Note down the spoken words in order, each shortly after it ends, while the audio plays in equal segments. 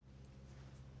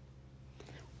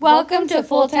Welcome to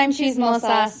Full-Time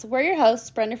Chismosas. We're your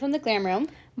hosts, Brenda from the Glam Room.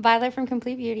 Violet from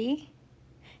Complete Beauty.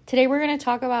 Today we're going to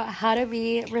talk about how to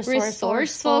be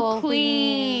resourceful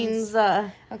queens.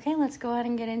 Okay, let's go ahead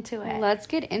and get into it. Let's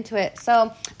get into it. So,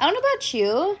 I don't know about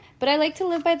you, but I like to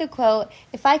live by the quote,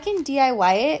 if I can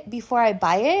DIY it before I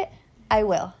buy it, I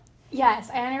will.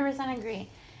 Yes, I 100% agree.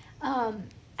 And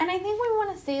I think we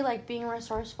want to say, like, being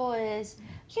resourceful is,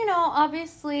 you know,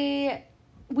 obviously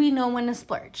we know when to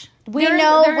splurge. There's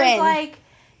when. Like,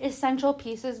 essential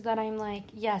pieces that I'm like,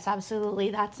 yes,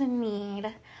 absolutely, that's a need.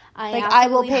 I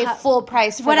will pay full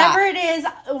price for whatever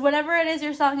it is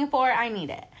you're selling it for, I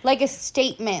need it. Like a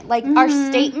statement. Like, our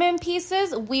statement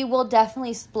pieces, we will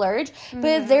definitely splurge.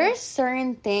 But there are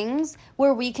certain things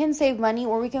where we can save money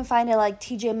or we can find it like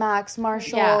TJ Maxx,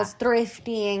 Marshalls,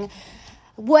 thrifting,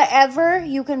 whatever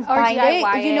you can find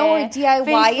it. You know, or DIY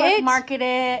Facebook, it. Market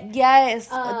it. Yes.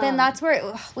 Then that's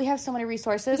where we have so many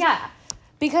resources. Yeah.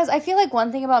 Because I feel like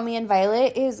one thing about me and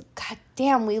Violet is, god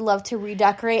damn, we love to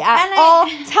redecorate at all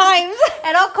times.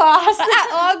 At all costs. At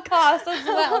all costs as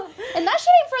well. And that shit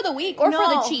ain't for the weak or for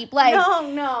the cheap. Like,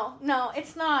 No,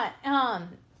 it's not.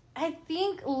 I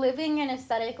think living an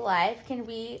aesthetic life can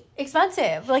be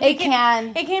expensive. Like it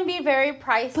can be very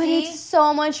pricey. But it's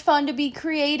so much fun to be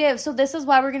creative. So this is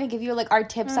why we're going to give you, like, our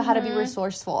tips on how to be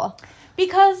resourceful.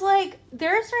 Because, like,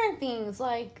 there are certain things,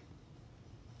 like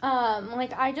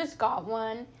I just got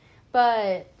one,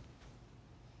 but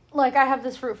like I have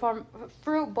this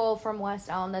fruit bowl from West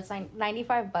Elm that's like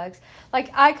 $95.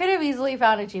 Like, I could have easily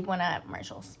found a cheap one at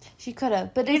Marshalls. She could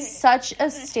have, but it's such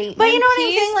a statement. But you know what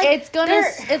I'm saying?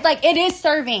 Like, it's like it is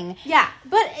serving. Yeah,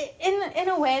 but in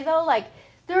a way though, like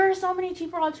there are so many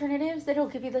cheaper alternatives that'll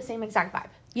give you the same exact vibe.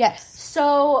 Yes.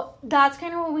 So that's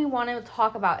kind of what we want to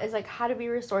talk about, is like how to be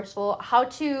resourceful, how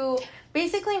to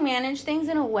basically manage things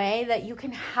in a way that you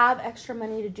can have extra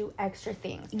money to do extra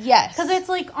things. Yes. Because it's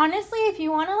like, honestly, if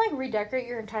you want to like redecorate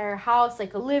your entire house,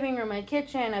 like a living room, a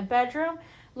kitchen, a bedroom,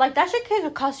 like that shit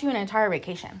could cost you an entire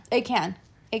vacation. It can.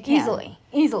 Easily.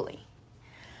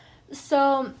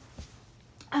 So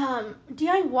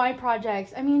DIY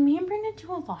projects. I mean, me and Brenda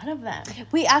do a lot of them.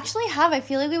 We actually have. I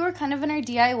feel like we were kind of in our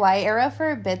DIY era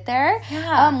for a bit there.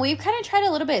 Yeah. We've kind of tried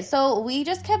a little bit. So we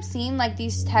just kept seeing like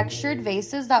these textured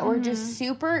vases that were just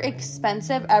super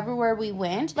expensive everywhere we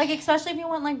went. Like, especially if you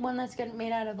want like one that's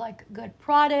made out of like good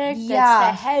product.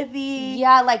 That's heavy.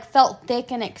 Yeah, like felt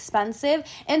thick and expensive.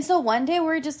 And so one day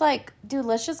we're just like, dude,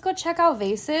 let's just go check out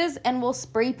vases and we'll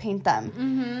spray paint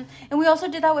them. And we also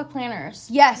did that with planters.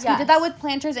 Yes, we did that with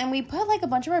planters. And we put like a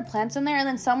bunch of our plants in there, and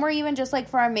then some were even just like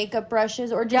for our makeup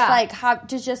brushes or just like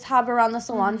have around the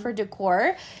salon for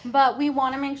decor. But we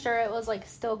want to make sure it was like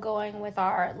still going with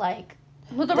our like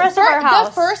with the rest of our house.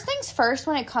 The first things first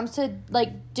when it comes to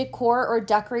like decor or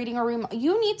decorating or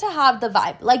you need to have the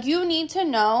vibe. Like, you need to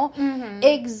know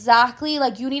exactly,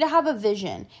 like, you need to have a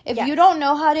vision. If you don't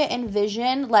know how to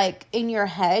envision like in your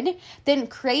head, then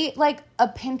create like a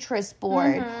Pinterest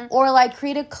board or like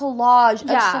create a collage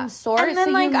of some sort. And then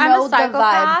so like, you I'm know a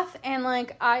psychopath, the vibe. and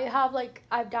like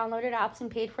I've downloaded apps and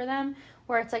paid for them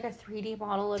where it's like a 3D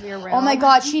model of your room. Oh my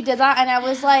god, she did that, and I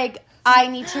was like, I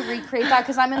need to recreate that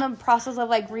because I'm in the process of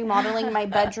like remodeling my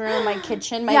bedroom, my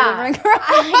kitchen, my living room.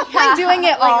 I'm doing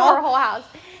it all. Like our whole house.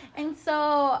 And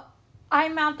so I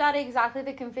mapped out exactly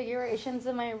the configurations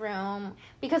of my room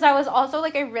because I was also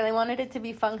like, I really wanted it to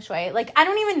be feng shui. Like, I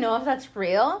don't even know if that's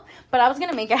real, but I was going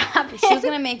to make it happen. She was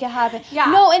going to make it happen. Yeah.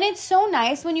 No, and it's so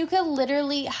nice when you could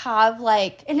literally have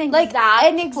like an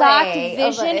exact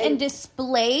vision and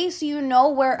display so you know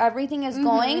where everything is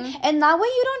going. And that way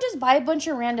you don't just buy a bunch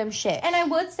of random shit. And I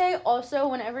would say also,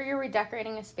 whenever you're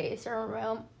redecorating a space or a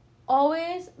room,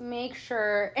 always make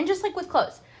sure, and just like with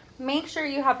clothes, make sure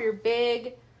you have your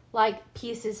big like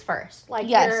pieces first, like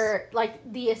your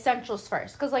like the essentials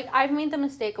first, because like I've made the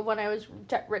mistake of when I was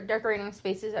decorating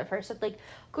spaces at first, I'd like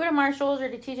go to Marshalls or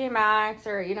to TJ Maxx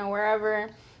or you know wherever,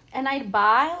 and I'd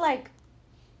buy like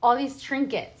all these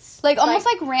trinkets, like almost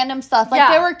like random stuff,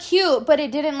 like they were cute but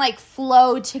it didn't like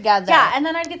flow together. Yeah, and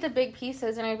then I'd get the big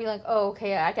pieces and I'd be like, oh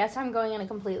okay, I guess I'm going in a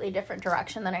completely different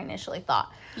direction than I initially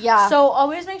thought. Yeah, so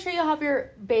always make sure you have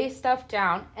your base stuff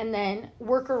down and then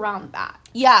work around that.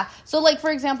 Yeah. So, like, for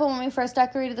example, when we first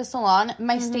decorated the salon,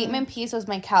 my statement piece was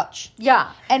my couch. Yeah.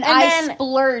 And I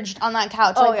splurged on that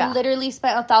couch. Literally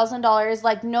spent $1,000.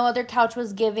 Like, no other couch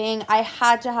was giving. I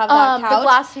had to have that couch. The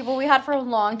glass table we had for a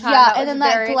long time. Yeah, and then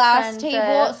that glass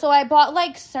table. So, I bought,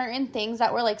 like, certain things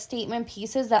that were, like, statement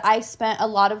pieces that I spent a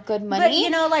lot of good money. But, you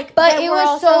know, like... But it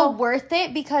was so worth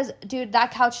it because, dude,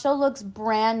 that couch still looks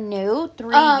brand new 3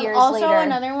 years later. Also,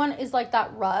 another one is, like,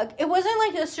 that rug. It wasn't,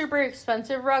 like, a super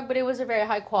expensive rug, but it was a very very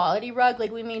high quality rug.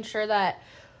 Like, we made sure that,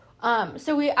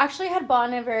 so we actually had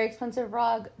bought a very expensive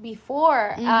rug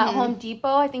before at Home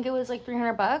Depot. I think it was like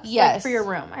 $300. Yes. Like, for your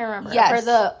room. I remember. Yes. For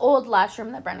the old lash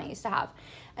room that Brenna used to have.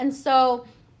 And so,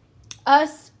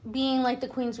 us being like the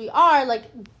queens we are, like,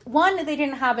 one, they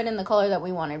didn't have it in the color that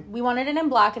we wanted. We wanted it in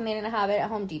black, and they didn't have it at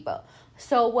Home Depot.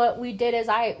 So what we did is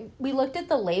we looked at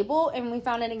the label, and we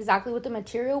found out exactly what the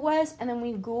material was, and then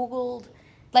we Googled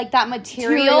like that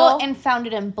material and found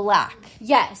it in black.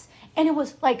 Yes. And it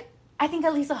was like, I think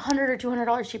at least $100 or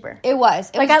 $200 cheaper. It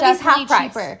was. It like, was at least half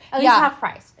price. Cheaper. At least half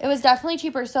price. It was definitely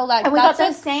cheaper. So, like, and we got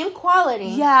the same quality.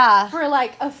 Yeah. For,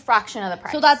 like, a fraction of the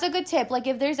price. So that's a good tip. Like,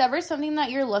 if there's ever something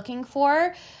that you're looking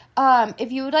for,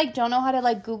 if you, like, don't know how to,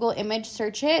 like, Google image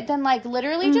search it, then, like,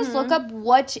 literally just look up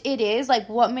what it is, like,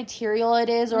 what material it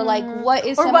is, or, like, what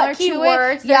is similar to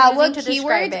it. Yeah, what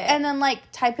keywords, and then, like,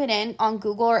 type it in on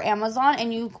Google or Amazon,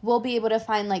 and you will be able to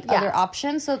find, like, other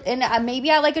options. So, and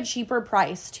maybe at, like, a cheaper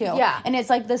price, too. Yeah. And it's,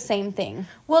 like, the same thing.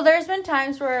 Well, there's been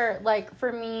times where, like,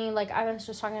 for me, like, I was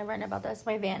just talking to Brenda about this,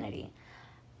 my vanity.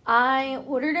 I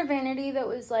ordered a vanity that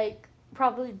was, like,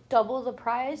 probably double the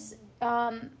price,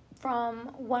 from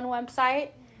one website,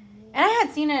 and I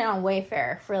had seen it on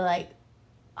Wayfair for like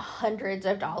hundreds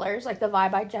of dollars, like the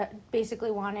vibe I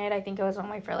basically wanted. I think it was on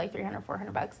Wayfair like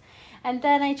 $300-$400, and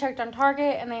then I checked on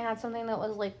Target, and they had something that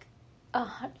was like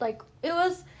it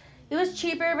was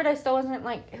cheaper, but I still wasn't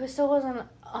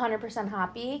 100%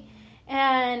 happy.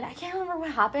 And I can't remember what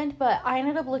happened, but I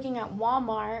ended up looking at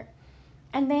Walmart,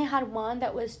 and they had one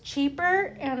that was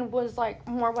cheaper and was like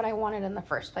more what I wanted in the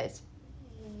first place.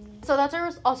 So that's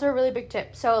also a really big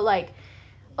tip. So, like,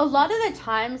 a lot of the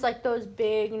times, like, those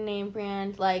big name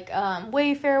brand, like,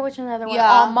 Wayfair, which is another one,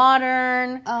 All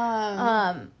Modern,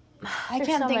 I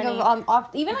can't think of,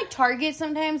 even, like, Target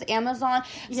sometimes, Amazon.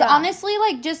 So, honestly,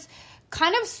 like, just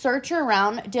kind of search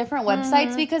around different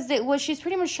websites, because what she's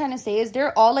pretty much trying to say is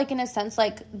they're all, like, in a sense,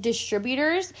 like,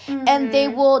 distributors, and they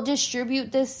will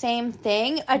distribute the same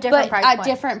thing at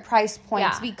different price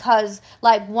points, because,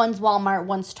 like, one's Walmart,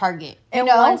 one's Target. And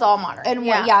one's All Modern. And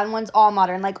and one's All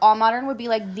Modern. Like, All Modern would be,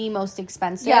 like, the most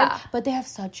expensive. But they have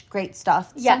such great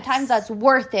stuff. Sometimes that's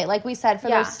worth it, like we said, for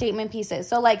those statement pieces.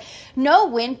 So, like, know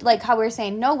when, like how we were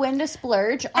saying, know when to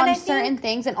splurge on certain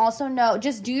things. And also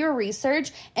just do your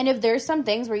research. And if there's some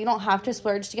things where you don't have to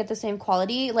splurge to get the same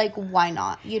quality, like, why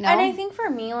not, you know? And I think for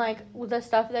me, like, the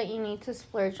stuff that you need to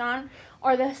splurge on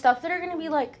are the stuff that are going to be,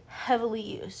 like, heavily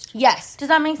used. Yes. Does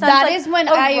that make sense? That is when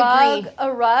I agree.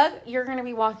 A rug, you're going to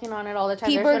be walking on it all the time.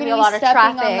 People are going to be a lot of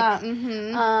traffic.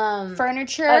 On that.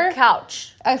 Furniture. A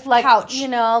couch. Couch. You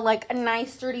know, like, a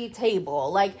nice, sturdy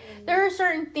table. Like, there are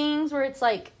certain things where it's,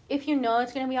 like, if you know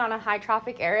it's going to be on a high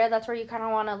traffic area, that's where you kind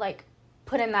of want to, like,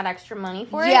 put in that extra money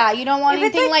for it. Yeah, you don't want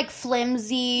anything like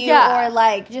flimsy or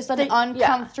like just an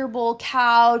uncomfortable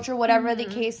couch or whatever the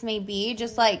case may be.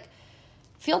 Just like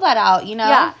feel that out, you know?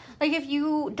 Yeah. Like if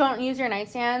you don't use your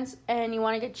nightstands and you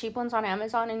want to get cheap ones on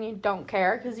Amazon and you don't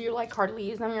care because you like hardly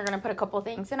use them, you're going to put a couple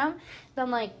things in them,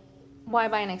 then like why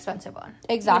buy an expensive one?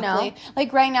 Exactly. You know?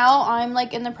 Like right now, I'm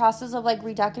like in the process of like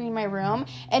redecorating my room,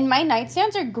 and my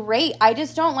nightstands are great. I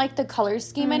just don't like the color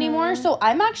scheme anymore. So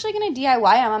I'm actually gonna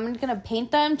DIY them. I'm gonna paint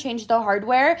them, change the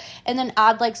hardware, and then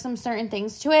add like some certain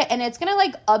things to it, and it's gonna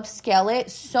like upscale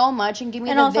it so much and give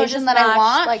me the vision that I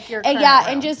want. Like your current room.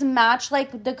 And just match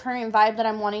like the current vibe that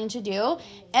I'm wanting to do.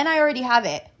 And I already have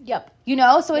it. Yep. You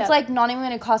know, so it's like not even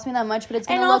going to cost me that much, but it's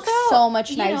going to look so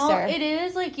much nicer. Know, it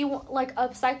is like like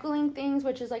upcycling things,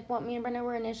 which is like what me and Brenda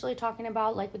were initially talking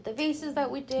about, like with the vases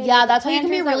that we did. Yeah, that's how you can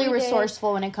be really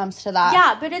resourceful when it comes to that.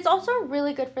 Yeah, but it's also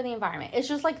really good for the environment. It's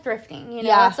just like thrifting, you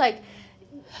know? It's like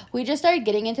we just started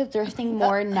getting into thrifting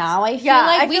more now. I feel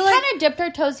like we kind of dipped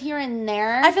our toes here and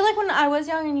there. I feel like when I was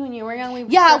young and when you were young,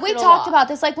 we talked about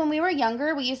this. Like when we were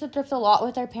younger, we used to thrift a lot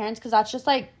with our parents because that's just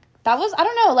like. That was, I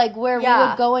don't know, like, where we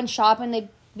would go and shop and they'd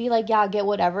be like, get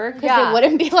whatever. Because it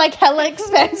wouldn't be, like, hella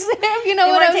expensive. You know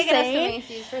what I'm saying? Us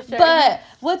to Macy's, for sure. But,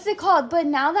 what's it called? But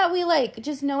now that we, like,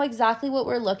 just know exactly what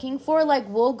we're looking for, like,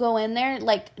 we'll go in there,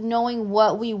 like, knowing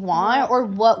what we want or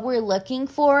what we're looking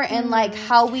for and, like,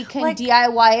 how we can like,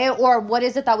 DIY it or what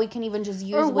is it that we can even just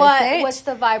use with it. What's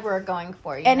the vibe we're going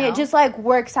for, you know? It just, like,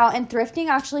 works out. And thrifting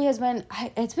actually has been,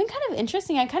 it's been kind of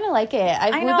interesting. I kind of like it.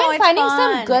 We've been finding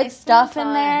some good stuff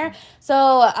in there.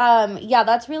 So,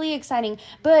 that's really exciting.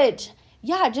 But,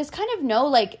 yeah, just kind of know,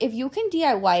 like, if you can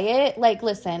DIY it, like,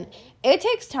 listen, it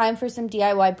takes time for some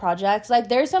DIY projects. Like,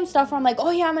 there's some stuff where I'm like, oh,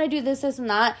 yeah, I'm going to do this, this,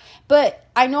 and that. But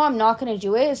I know I'm not going to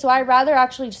do it. So I'd rather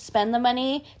actually just spend the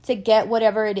money to get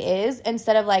whatever it is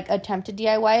instead of, like, attempt to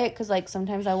DIY it. Because, like,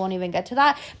 sometimes I won't even get to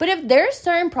that. But if there's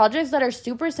certain projects that are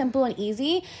super simple and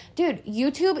easy, dude,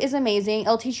 YouTube is amazing.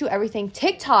 It'll teach you everything.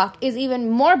 TikTok is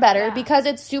even more better because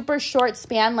it's super short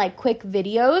span, like, quick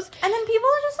videos. And then people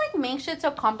just, like, make shit so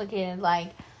complicated.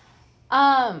 Like,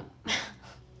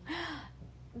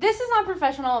 this is not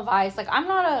professional advice. Like, I'm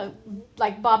not a,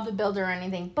 like, Bob the Builder or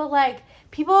anything. But, like,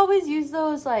 people always use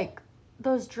those, like,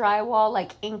 those drywall,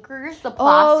 like, anchors. The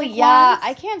plastic ones.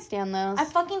 I can't stand those. I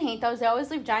fucking hate those. They always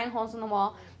leave giant holes in the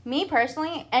wall. Me,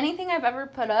 personally, anything I've ever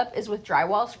put up is with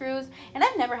drywall screws. And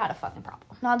I've never had a fucking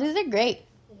problem. No, these are great.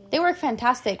 They work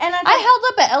fantastic. And I held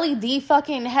up an LED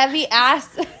fucking heavy ass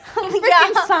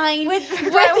freaking sign with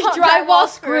drywall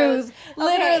screws.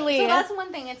 Literally. Okay, so that's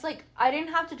one thing. It's like, I didn't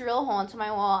have to drill a hole into my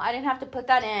wall. I didn't have to put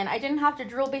that in. I didn't have to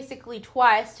drill basically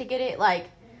twice to get it, like,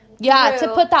 yeah, through.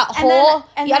 To put that hole.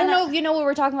 I then don't know if you know what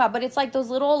we're talking about, but it's like those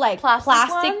little, like,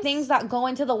 plastic things that go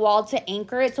into the wall to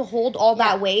anchor it, to hold all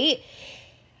that weight.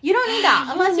 You don't need that.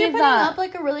 Unless you're putting up,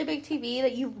 like, a really big TV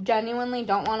that you genuinely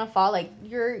don't want to fall. Like,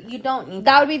 you don't need that.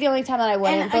 That would be the only time that I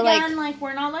wouldn't. And but again, like,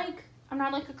 we're not, like, I'm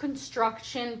not, like, a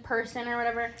construction person or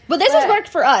whatever. But this has worked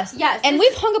for us. Yes. And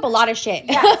we've hung up a lot of shit.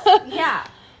 Yes.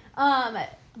 Yeah.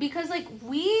 Because, like,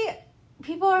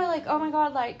 people are like, oh, my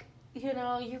God, like, you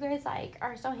know, you guys, like,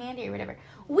 are so handy or whatever.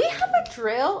 We have a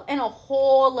drill and a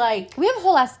whole, like... We have a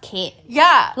whole ass kit.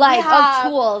 Yeah. Like, of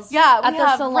tools. Yeah, at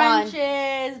the salon.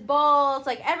 Wrenches, bolts,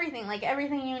 like,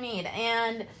 everything you need.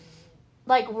 And,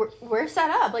 like, we're set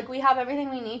up. Like, we have everything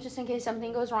we need just in case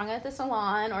something goes wrong at the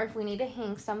salon or if we need to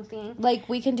hang something. Like,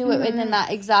 we can do it within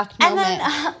that exact moment. And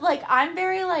then, like, I'm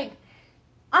very, like...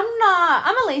 I'm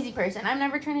a lazy person. I'm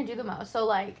never trying to do the most. So,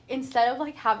 like, instead of,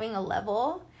 like, having a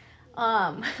level...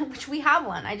 which we have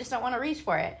one. I just don't want to reach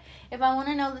for it. If I want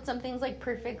to know that something's, like,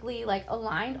 perfectly, like,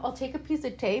 aligned, I'll take a piece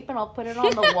of tape and I'll put it on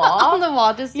the wall. On the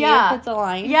wall to see if it's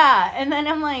aligned. Yeah, and then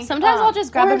I'm like... Sometimes I'll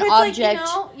just grab an object. Like, you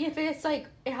know, if it's, like,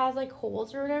 it has, like,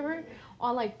 holes or whatever,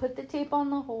 I'll, like, put the tape on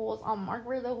the holes. I'll mark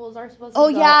where the holes are supposed to go. Oh,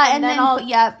 yeah, and then I'll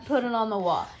put it on the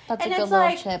wall. That's a good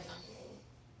little tip.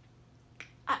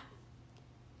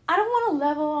 I don't want to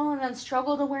level and then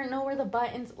struggle to know where the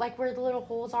buttons, like, where the little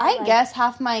holes are. I guess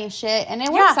half my shit, and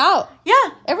it works out. Yeah.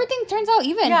 Everything turns out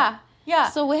even. Yeah.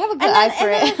 So we have a good eye for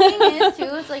it. And the thing is,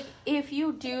 too, is, like, if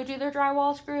you do the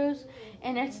drywall screws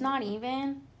and it's not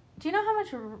even, do you know how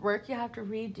much work you have to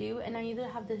redo? And now you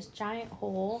have this giant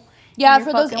hole. Yeah,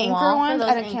 for those anchor ones,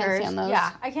 I can't stand those.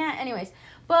 Yeah, I can't. Anyways.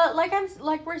 But,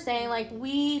 like we're saying, like,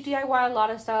 we DIY a lot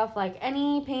of stuff. Like,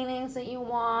 any paintings that you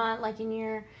want, like, in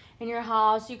your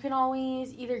house, you can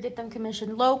always either get them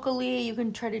commissioned locally, you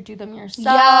can try to do them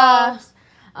yourselves.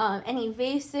 Any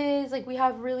vases, like, we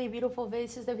have really beautiful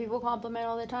vases that people compliment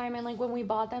all the time, and, like, when we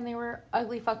bought them, they were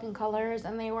ugly fucking colors,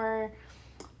 and they were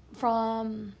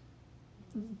from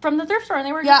the thrift store, and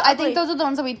they were just ugly. I think those are the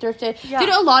ones that we thrifted. Yeah. Dude,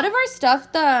 a lot of our stuff,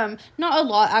 not a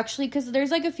lot, actually, because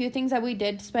there's, like, a few things that we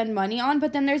did spend money on,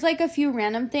 but then there's, like, a few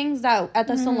random things that at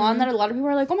the salon that a lot of people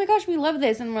are like, oh my gosh, we love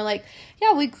this, and we're like,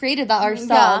 yeah, we created that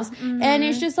ourselves. Yeah. And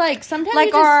it's just, like, sometimes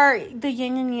like the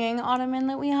yin and yang ottoman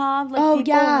that we have, like,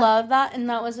 people love that, and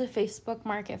that was a Facebook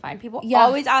market find. People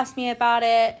always ask me about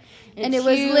it. And it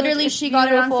was huge, literally, she got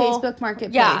it on Facebook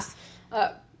Marketplace.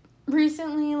 Yeah.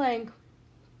 Recently, like,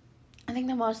 I think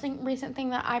the most recent thing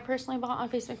that I personally bought on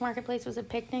Facebook Marketplace was a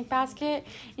picnic basket,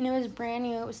 and it was brand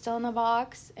new. It was still in the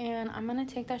box, and I'm going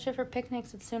to take that shit for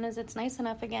picnics as soon as it's nice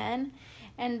enough again.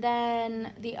 And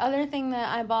then the other thing that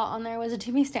I bought on there was a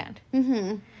TV stand.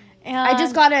 Mm-hmm. And I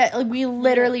just got it. We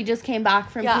literally just came back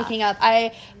from picking up.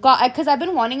 Because I've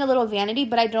been wanting a little vanity,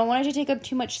 but I don't want it to take up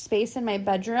too much space in my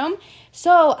bedroom.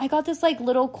 So I got this, like,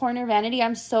 little corner vanity.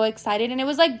 I'm so excited. And it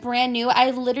was, like, brand new. I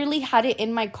literally had it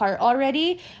in my cart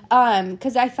already.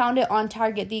 Because I found it on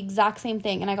Target, the exact same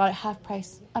thing. And I got it half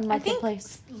price on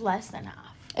Marketplace. I think less than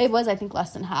half. It was, I think,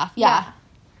 less than half. Yeah.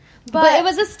 But it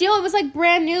was a steal. It was, like,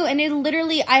 brand new. And it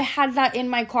literally, I had that in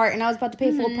my cart. And I was about to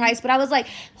pay full price. But I was like,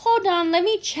 hold on. Let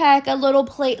me check a little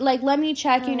plate. Like, let me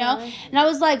check, you know. And I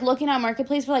was, like, looking at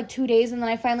Marketplace for, like, 2 days. And then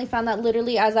I finally found that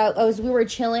literally as we were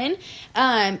chilling.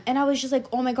 And I was just like,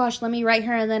 oh, my gosh, let me write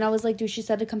her. And then I was like, dude, she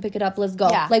said to come pick it up. Let's go.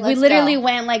 Yeah, like, we literally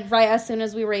went, like, right as soon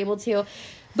as we were able to.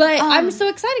 But I'm so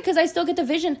excited because I still get the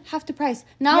vision half the price.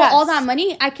 Now all that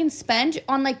money I can spend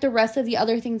on, like, the rest of the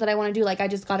other things that I want to do. Like, I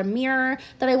just got a mirror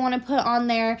that I want to put on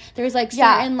there. There's, like,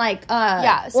 certain, like,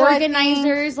 so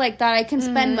organizers, like, that I can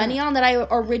spend money on that I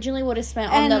originally would have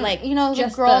spent on the, like, you know,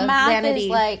 just the girl the math vanity. is,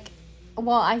 like,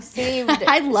 Well, I saved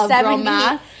I love girl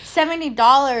math.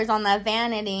 $70 on that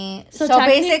vanity. So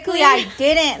basically, I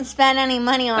didn't spend any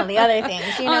money on the other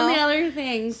things, you know? On the other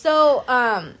things. So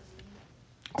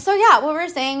yeah, what we're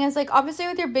saying is, like, obviously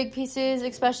with your big pieces,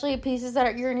 especially pieces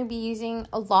that you're going to be using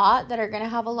a lot, that are going to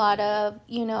have a lot of,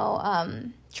 you know,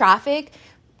 traffic,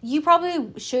 you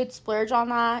probably should splurge on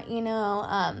that, you know.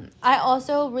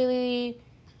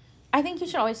 I think you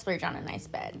should always splurge on a nice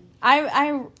bed.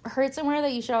 I heard somewhere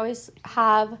that you should always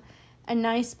have a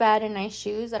nice bed and nice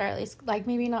shoes that are at least, like,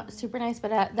 maybe not super nice, but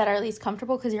that are at least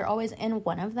comfortable, because you're always in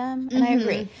one of them. And I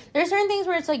agree. There's certain things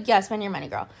where it's like, yes, spend your money,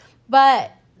 girl.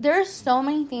 But there's so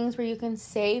many things where you can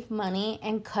save money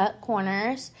and cut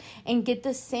corners and get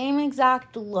the same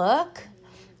exact look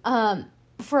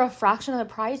for a fraction of the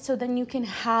price, so then you can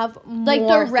have more, like,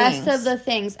 the rest of the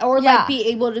things, or like be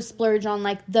able to splurge on,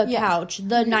 like, the couch,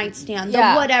 the nightstand,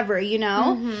 the whatever, you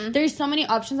know. There's so many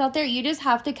options out there. You just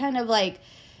have to kind of, like,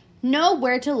 know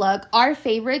where to look. Our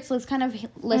favorites, let's kind of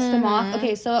list them off.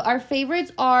 Okay, so our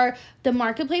favorites are, the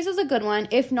Marketplace is a good one.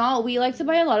 If not, we like to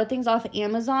buy a lot of things off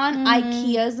Amazon.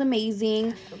 IKEA is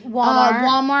amazing.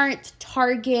 Walmart,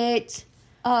 Target,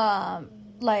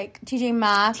 like TJ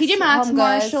Maxx,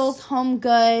 Marshalls, Home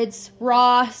Goods,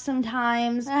 Ross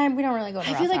sometimes. We don't really go to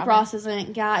Ross. I feel like Ross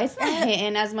isn't, it's not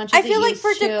hitting as much as I feel like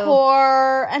for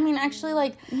decor, I mean, actually,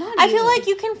 like, I feel like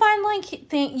you can find,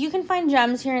 like, you can find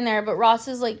gems here and there, but Ross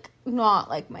is, like, not,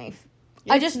 like, my...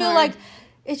 I just feel like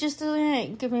it just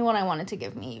doesn't give me what I want it to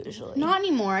give me, usually. Not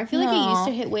anymore. I feel like it used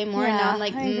to hit way more, and now I'm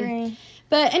like, I agree.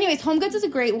 But anyways, Home Goods is a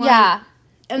great one. Yeah.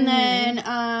 And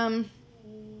then,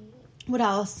 what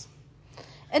else?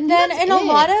 And then a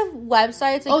lot of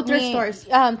websites, like, thrift stores.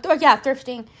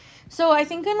 Thrifting. So I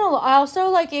think also,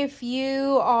 like, if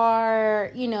you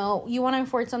are, you know, you want to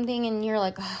afford something and you're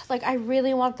like, I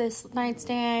really want this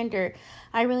nightstand, or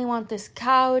I really want this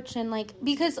couch, and, like,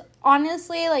 because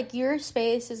honestly, like, your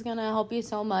space is gonna help you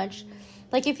so much.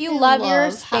 Like, if you love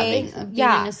your space, being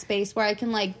in a space where I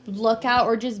can, like, look out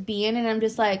or just be in, and I'm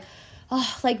just like,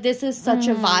 oh, like, this is such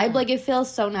a vibe. Like, it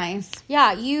feels so nice.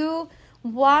 Yeah, you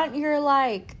want your,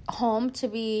 like, home to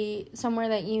be somewhere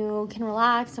that you can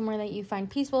relax, somewhere that you find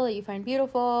peaceful, that you find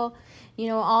beautiful, you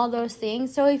know, all those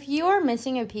things. So if you are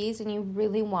missing a piece and you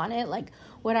really want it, like,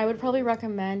 what I would probably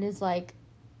recommend is, like,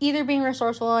 either being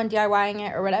resourceful and DIYing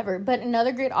it or whatever. But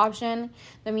another great option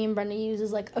that me and Brenda use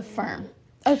is, like, Affirm.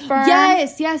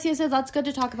 Yes, that's good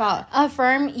to talk about.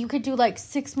 Affirm, you could do, like,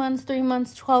 6 months, 3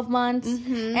 months, 12 months,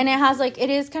 and it has, like, it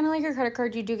is kind of like your credit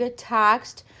card. You do get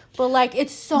taxed, but, like,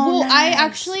 it's so nice. I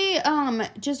actually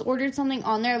just ordered something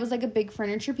on there. It was, like, a big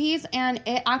furniture piece, and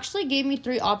it actually gave me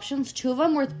 3 options. 2 of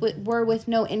them were with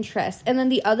no interest, and then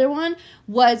the other one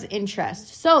was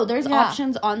interest. So there's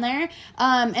options on there.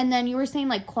 And then you were saying,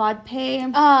 like, Quad Pay.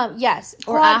 Yes,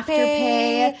 or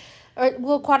Afterpay.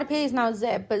 QuadPay is now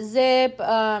Zip, but Zip,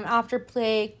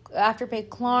 Afterpay,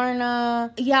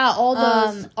 Klarna. Yeah, all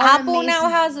those. Apple amazing. Now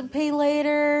has a pay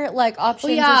later, like,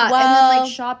 options as well. And then,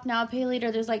 like, Shop Now, Pay Later.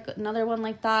 There's, like, another one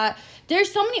like that.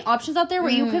 There's so many options out there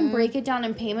where you can break it down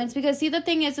in payments, because, see, the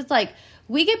thing is, it's like,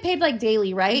 we get paid, like,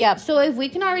 daily, right? Yep. So if we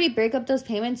can already break up those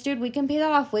payments, dude, we can pay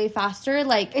that off way faster.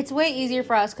 Like, it's way easier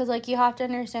for us, because, like, you have to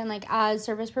understand, like, as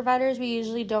service providers, we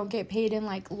usually don't get paid in,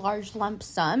 like, large lump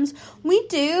sums. We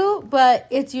do, but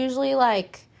it's usually,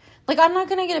 like, I'm not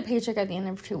gonna get a paycheck at the end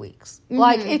of 2 weeks.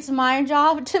 Like, it's my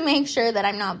job to make sure that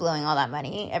I'm not blowing all that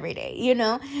money every day, you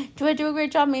know? Do I do a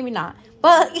great job? Maybe not.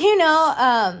 But, you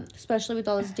know, especially with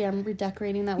all this damn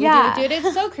redecorating that we do. Dude,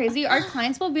 it's so crazy. Our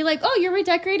clients will be like, oh, you're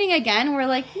redecorating again? We're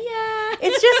like, yeah.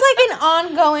 It's just, like, an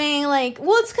ongoing, like,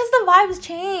 well, it's because the vibes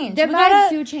change. The vibes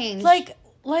do change.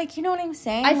 Like, you know what I'm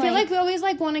saying? I feel like we always,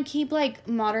 like, want to keep, like,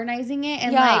 modernizing it,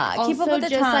 and, like, also keep up with the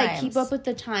times. Like, keep up with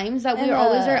the times, that we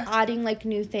always are adding, like,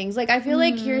 new things. Like, I feel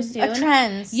like here soon.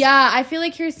 Trends. Yeah, I feel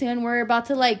like here soon we're about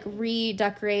to, like,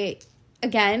 redecorate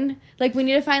again. Like, we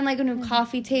need to find, like, a new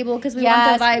coffee table, because we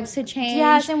want the vibes to change.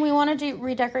 Yes, and we want to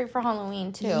redecorate for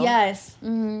Halloween, too. Yes.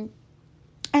 Mm-hmm.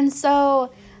 And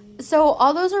so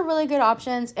all those are really good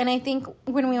options, and I think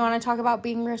when we want to talk about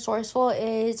being resourceful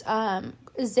is,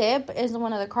 Zip is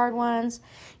one of the card ones.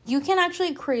 You can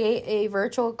actually create a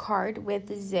virtual card with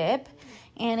Zip,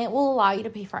 and it will allow you to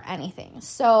pay for anything.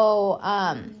 So,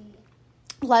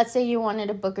 let's say you wanted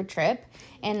to book a trip,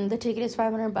 and the ticket is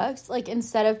 $500. Like,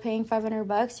 instead of paying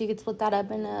 $500, you could split that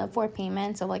up into 4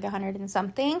 payments of, like, 100 and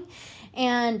something.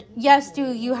 And yes,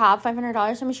 do you have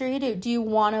 $500? I'm sure you do. Do you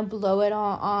want to blow it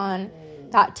on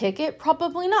that ticket?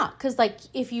 Probably not, because, like,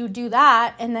 if you do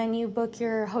that and then you book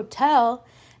your hotel,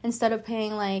 instead of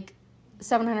paying, like,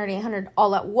 $700, $800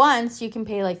 all at once, you can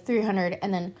pay, like, $300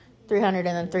 and then 300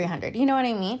 and then 300. You know what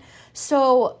I mean?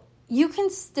 So you can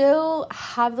still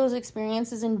have those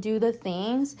experiences and do the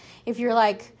things if you're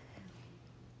like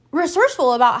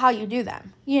resourceful about how you do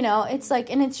them. You know, it's like,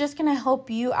 and it's just going to help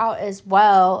you out as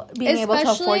well, being able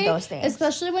to afford those things.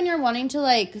 Especially when you're wanting to,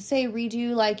 like, say,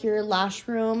 redo, like, your lash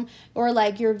room or,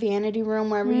 like, your vanity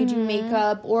room wherever you do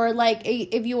makeup, or, like,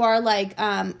 if you are, like,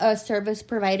 a service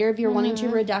provider, if you're wanting to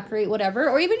redecorate whatever,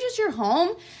 or even just your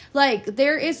home, like,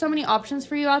 there is so many options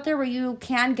for you out there where you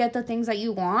can get the things that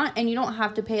you want, and you don't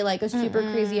have to pay, like, a super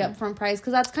crazy upfront price,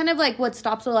 because that's kind of, like, what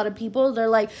stops a lot of people. They're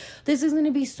like, this is going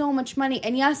to be so much money,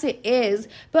 and yes, it is,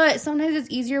 but sometimes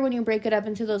it's easier when you break it up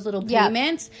into those little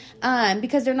payments,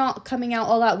 because they're not coming out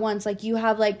all at once. Like, you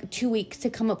have, like, 2 weeks to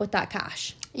come up with that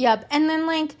cash. Yep. And then,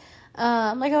 like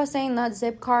I was saying, that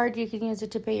Zip card, you can use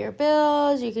it to pay your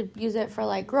bills. You could use it for,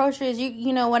 like, groceries.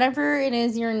 You know, whatever it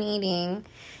is you're needing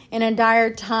in a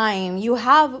dire time, you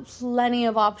have plenty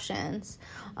of options.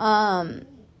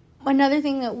 Another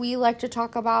thing that we like to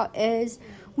talk about is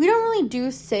we don't really do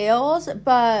sales,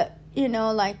 but, you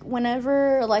know, like,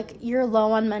 whenever, like, you're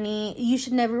low on money, you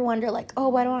should never wonder, like, oh,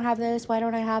 why don't I have this? Why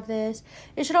don't I have this?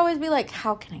 It should always be like,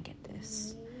 how can I get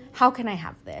this? How can I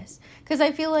have this? Because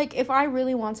I feel like if I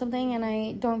really want something and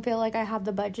I don't feel like I have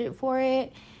the budget for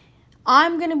it,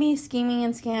 I'm going to be scheming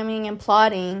and scamming and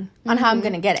plotting on how I'm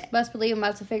going to get it. Best believe I'm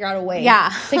about to figure out a way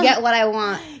to get what I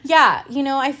want. Yeah. You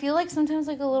know, I feel like sometimes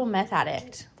like a little meth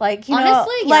addict. Like, you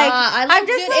honestly, know. Like, I'm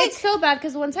just like, it's so bad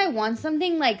because once I want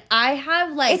something, like, I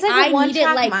have, like, it's like I need it,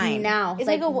 like, mind. now. It's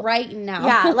like right now.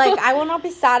 Yeah. Like, I will not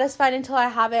be satisfied until I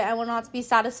have it. I will not be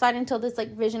satisfied until this,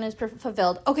 like, vision is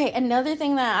fulfilled. Okay. Another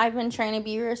thing that I've been trying to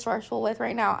be resourceful with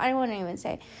right now, I don't want to even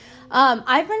say.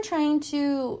 I've been trying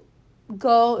to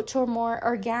go to more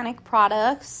organic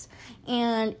products,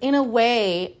 and in a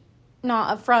way,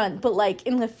 not upfront, but like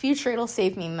in the future, it'll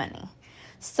save me money.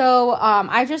 So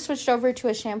I just switched over to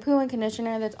a shampoo and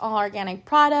conditioner that's all organic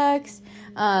products,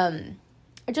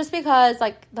 just because,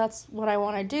 like, that's what I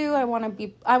want to do. I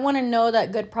want to know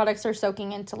that good products are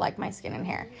soaking into, like, my skin and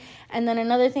hair. And then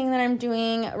another thing that I'm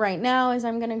doing right now is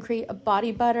I'm going to create a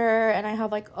body butter, and I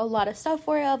have, like, a lot of stuff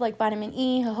for it, like vitamin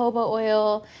E, jojoba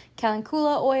oil,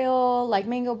 calendula oil, like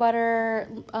mango butter,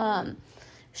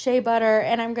 shea butter,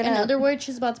 and I'm going to... In other words,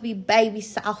 she's about to be baby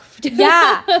soft.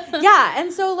 Yeah.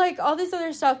 And so, like, all this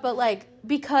other stuff, but, like,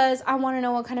 because I want to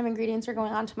know what kind of ingredients are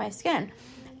going onto my skin.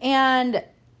 And,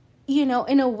 you know,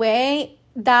 in a way,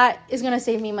 that is going to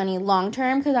save me money long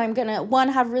term, because I'm going to, one,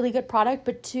 have really good product,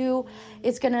 but two,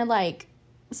 it's going to, like,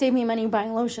 save me money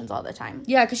buying lotions all the time.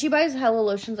 Yeah, because she buys hella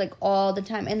lotions, like, all the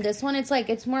time. And this one, it's, like,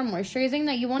 it's more moisturizing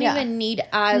that you won't even need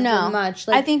as much.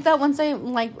 Like, I think that once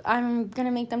I'm going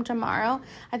to make them tomorrow,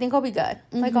 I think I'll be good.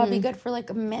 Like, I'll be good for, like,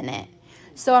 a minute.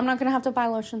 So I'm not going to have to buy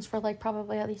lotions for, like,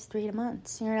 probably at least 3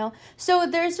 months, you know? So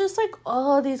there's just, like,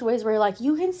 all these ways where, like,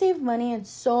 you can save money in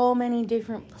so many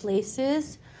different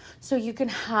places, so you can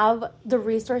have the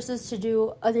resources to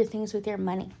do other things with your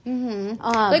money. Mm-hmm.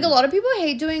 Like, a lot of people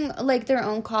hate doing, like, their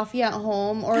own coffee at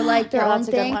home, or, like, their own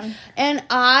thing. Good one. And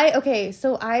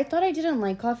so I thought I didn't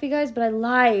like coffee, guys, but I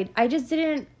lied. I just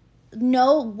didn't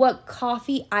know what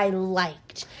coffee I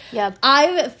liked. Yep.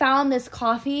 I've found this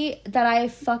coffee that I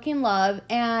fucking love,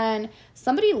 and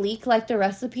somebody leaked, like, the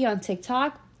recipe on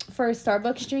TikTok for a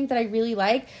Starbucks drink that I really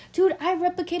like. Dude, I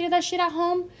replicated that shit at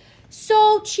home.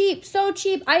 So cheap.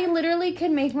 I literally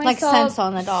could make myself, like, cents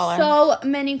on the dollar, so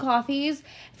many coffees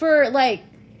for, like,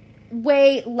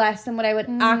 way less than what I would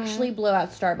actually blow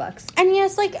out Starbucks. And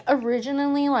yes, like,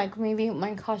 originally, like, maybe it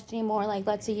might cost you more. Like,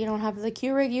 let's say you don't have the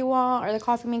Keurig you want or the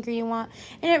coffee maker you want,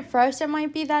 and at first it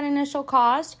might be that initial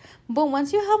cost, but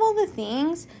once you have all the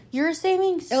things, you're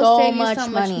saving so much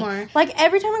money. More. Like,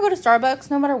 every time I go to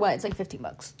Starbucks, no matter what, it's like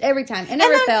 $15 every time. It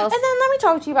never fails. And then let me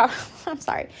talk to you about I'm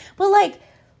sorry, but, like,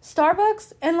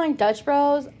 Starbucks and, like, Dutch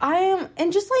Bros,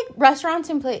 and just, like, restaurants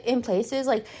in places,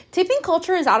 like, tipping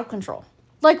culture is out of control.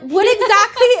 Like, what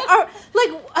exactly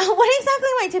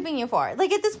am I tipping you for?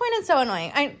 Like, at this point, it's so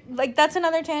annoying. That's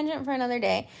another tangent for another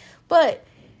day. But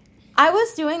I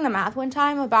was doing the math one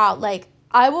time about, like,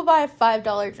 I will buy a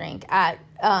 $5 drink at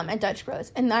Dutch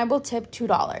Bros, and I will tip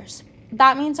 $2.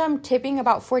 That means I'm tipping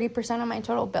about 40% of my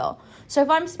total bill. So if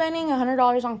I'm spending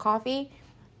 $100 on coffee,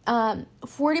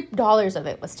 $40 of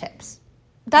it was tips.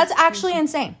 That's actually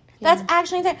insane. Yeah. That's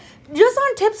actually insane. Just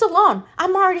on tips alone,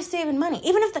 I'm already saving money,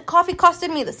 even if the coffee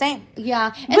costed me the same.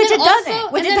 Yeah, which it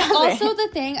doesn't. Also, the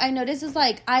thing I noticed is,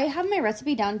 like, I have my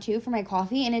recipe down too for my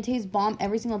coffee, and it tastes bomb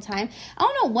every single time. I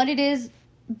don't know what it is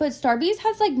but Starbucks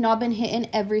has, like, not been hitting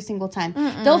every single time.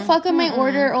 They'll fuck up my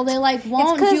order, or they, like,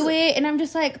 won't do it, and I'm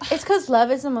just like... It's because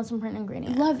love is the most important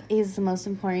ingredient. Love is the most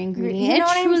important ingredient. You know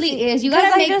it truly is. You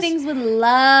gotta make things with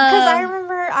love.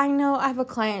 Because I know I have a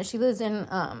client, she lives in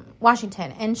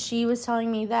Washington, and she was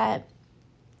telling me that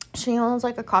she owns,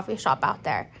 like, a coffee shop out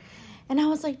there. And I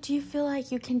was like, do you feel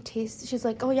like you can taste... She's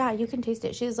like, oh, yeah, you can taste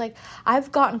it. She's like, I've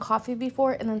gotten coffee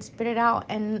before and then spit it out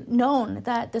and known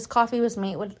that this coffee was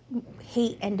made with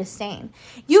hate and disdain.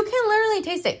 You can literally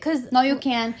taste it. No, you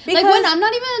can. Like, when I'm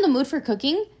not even in the mood for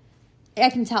cooking, I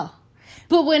can tell.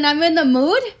 But when I'm in the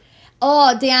mood...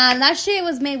 Oh, damn, that shit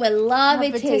was made with love.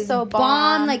 It tastes so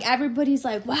bomb. Like, everybody's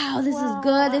like, wow, this is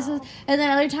good. This is... And then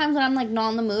other times when I'm, like, not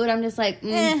in the mood, I'm just like,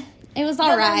 it was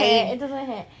all right. It doesn't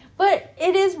hit. But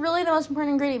it is really the most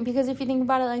important ingredient, because if you think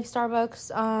about it, like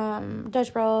Starbucks,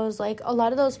 Dutch Bros, like a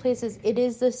lot of those places, it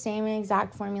is the same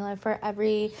exact formula for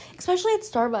every, especially at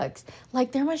Starbucks.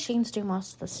 Like, their machines do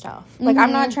most of the stuff. Like,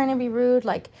 I'm not trying to be rude.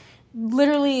 Like,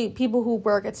 literally, people who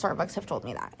work at Starbucks have told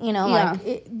me that. You know,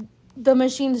 like, the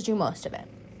machines do most of it.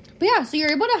 But yeah, so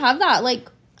you're able to have that, like,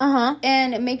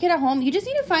 and make it at home. You just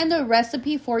need to find the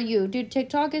recipe for you. Dude,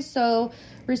 TikTok is so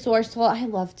resourceful. I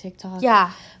love TikTok.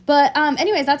 Yeah. But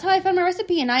anyways, that's how I found my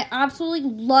recipe, and I absolutely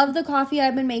love the coffee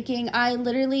I've been making. I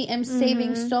literally am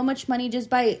saving so much money just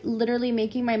by literally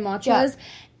making my matchas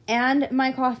and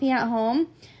my coffee at home,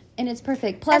 and it's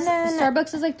perfect. Plus,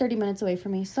 Starbucks is like 30 minutes away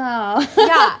from me, so...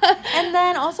 Yeah. And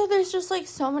then also there's just like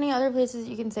so many other places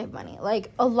you can save money.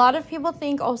 Like, a lot of people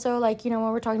think also, like, you know,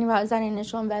 what we're talking about is that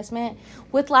initial investment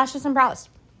with lashes and brows.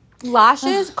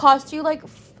 Lashes cost you like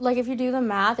if you do the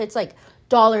math, it's like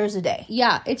 $1 a day.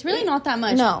 Yeah, it's really not that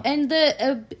much. No. And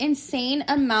the insane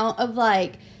amount of,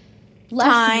 like,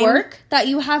 less work that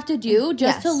you have to do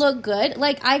just to look good.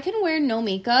 Like, I can wear no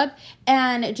makeup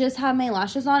and just have my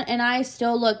lashes on, and I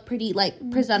still look pretty,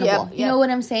 like, presentable. You know what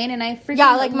I'm saying? And I freaking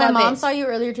like, my mom saw you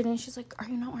earlier today, and she's like, are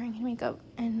you not wearing any makeup?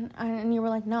 And you were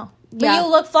like, no. But you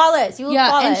look flawless. You look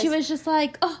flawless. And she was just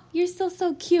like, oh, you're still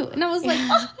so cute. And I was like,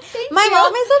 oh, thank you. My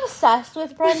mom is obsessed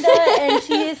with Brenda, and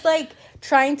she is, like,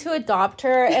 trying to adopt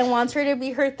her and wants her to be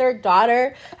her third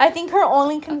daughter. I think her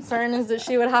only concern is that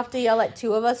she would have to yell at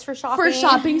two of us for shopping. For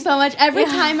shopping so much. Every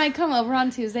time I come over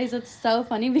on Tuesdays, it's so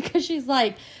funny because she's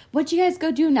like, what you guys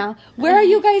go do now? Where are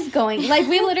you guys going? Like,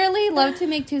 we literally love to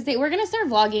make Tuesday. We're going to start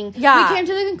vlogging. Yeah. We came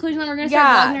to the conclusion that we're going to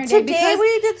start vlogging our day. Today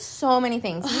we did so many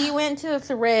things. We went to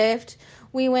Thrift.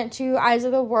 We went to Eyes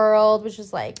of the World, which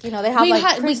is like, you know, they have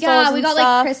crystals. We got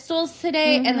like crystals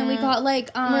today, and then we got like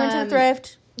we went to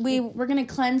Thrift. We're gonna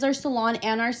cleanse our salon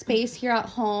and our space here at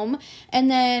home. And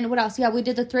then what else? Yeah, we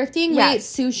did the thrifting.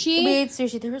 Yes. We ate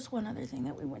sushi. There was one other thing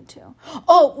that we went to.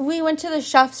 Oh, we went to the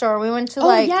chef store. We went to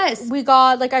we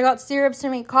got I got syrups to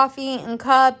make coffee and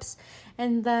cups.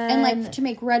 And then... And, like, to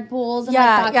make Red Bulls and,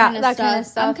 that kind of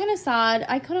stuff. I'm kind of sad.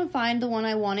 I couldn't find the one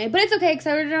I wanted. But it's okay, because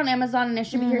I ordered it on Amazon, and it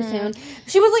should be here soon.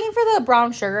 She was looking for the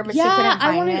brown sugar, but she couldn't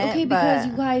find it. Okay, because,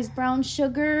 you guys, brown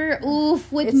sugar,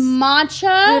 with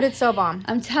matcha. Dude, it's so bomb.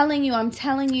 I'm telling you.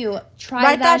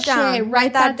 Try that shit.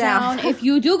 Write that down. If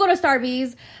you do go to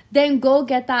Starbucks, then go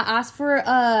get that. Ask for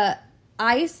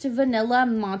iced vanilla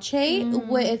matcha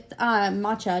with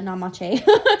matcha, not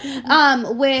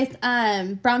matcha, with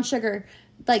brown sugar,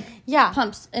 like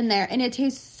pumps in there, and it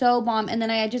tastes so bomb. And then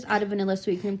I just added vanilla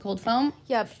sweet cream cold foam.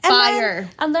 Yep, fire.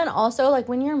 And then also, like,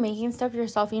 when you're making stuff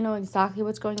yourself, you know exactly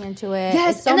what's going into it.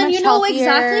 Yes, it's so and then much you know healthier.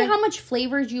 Exactly how much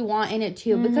flavors you want in it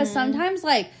too, because sometimes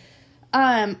like.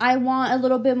 I want a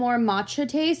little bit more matcha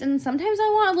taste, and sometimes I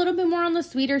want a little bit more on the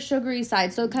sweeter, sugary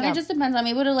side. So it kind of just depends. I'm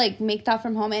able to, like, make that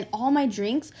from home, and all my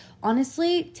drinks,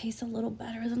 honestly, taste a little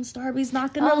better than Starbucks.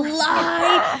 Not gonna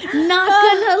lie. Not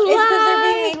gonna lie. It's because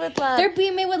they're being made with love. They're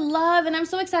being made with love, and I'm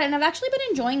so excited. And I've actually been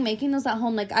enjoying making those at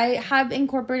home. Like, I have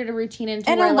incorporated a routine into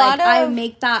where, like, I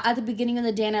make that at the beginning of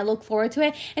the day, and I look forward to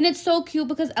it. And it's so cute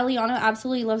because Eliana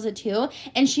absolutely loves it too.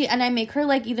 And I make her,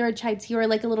 like, either a chai tea or,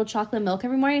 like, a little chocolate milk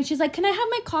every morning. And she's like, can I have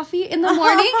my coffee in the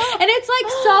morning? And it's,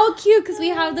 like, so cute because we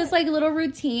have this, like, little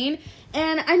routine.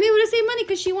 And I'm able to save money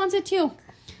because she wants it too.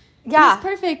 Yeah. It's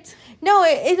perfect. No,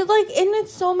 it's like, and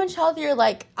it's so much healthier.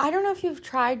 Like, I don't know if you've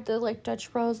tried the, like,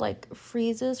 Dutch Bros, like,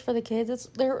 freezes for the kids.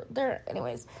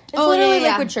 Anyways. It's literally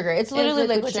liquid sugar. It's literally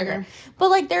liquid sugar. But,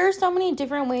 like, there are so many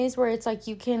different ways where it's, like,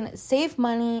 you can save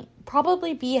money,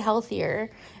 probably be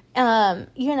healthier,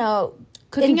 you know.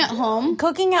 Cooking at home.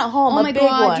 Oh my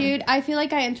God, dude. I feel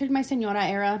like I entered my Señora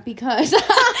era because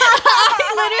I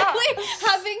literally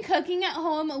have been cooking at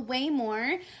home way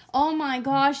more. Oh my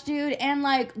gosh, dude. And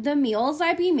like the meals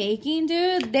I be making,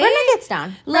 dude. Brenda gets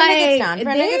down. Brenda gets down in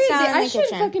I the should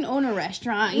kitchen. fucking own a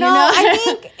restaurant, you no, know? I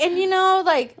think, and you know,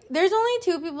 like, there's only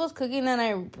 2 people's cooking that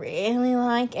I really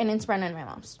like, and it's Brenda and my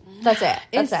mom's. That's it.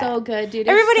 It's so good, dude.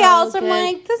 Everybody so else, good. I'm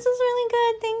like, this is really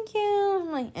good, thank you.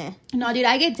 I'm like, eh. No, dude,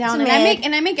 I get down and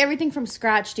I make everything from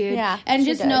scratch, dude. Yeah, and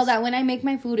just know that when I make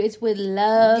my food, it's with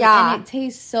love, and it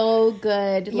tastes so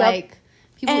good. Yep. Like,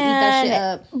 people eat that shit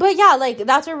up. But yeah, like,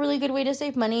 that's a really good way to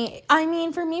save money. I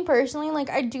mean, for me personally, like,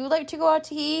 I do like to go out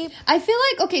to eat. I feel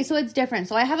like, okay, so it's different.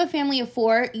 So I have a family of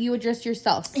 4. You adjust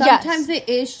yourself. Sometimes it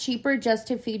is cheaper just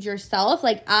to feed yourself,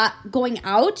 like, going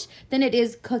out, than it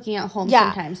is cooking at home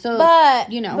sometimes. So,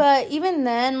 but, you know. But even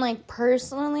then, like,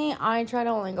 personally, I try to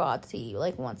only go out to eat,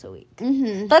 like, once a week.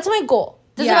 Mm-hmm. That's my goal.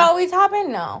 Does it always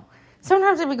happen? No.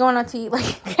 Sometimes I'd be going out to eat,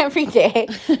 like, every day.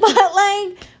 But,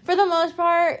 like, for the most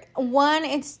part, one,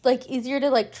 it's, like, easier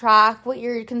to, like, track what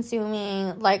you're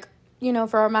consuming, like, you know,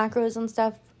 for our macros and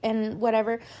stuff and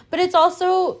whatever. But it's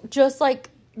also just, like,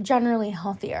 generally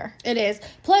healthier. It is.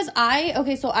 Plus,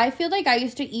 so I feel like I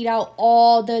used to eat out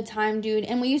all the time, dude.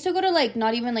 And we used to go to, like,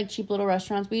 not even, like, cheap little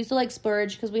restaurants. We used to, like,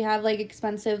 splurge because we have, like,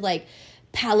 expensive, like,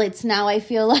 palettes now. I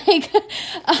feel like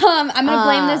I'm gonna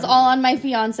blame this all on my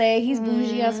fiance. He's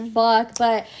bougie as fuck,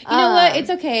 but you know what, it's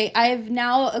okay. I've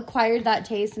now acquired that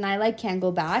taste and I like can't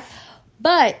go back.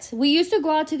 But we used to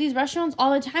go out to these restaurants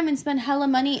all the time and spend hella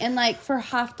money and, like, for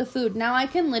half the food. Now I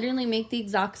can literally make the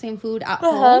exact same food at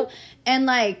home and,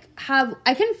 like,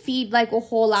 I can feed, like, a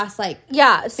whole ass, like,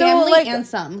 family, like, and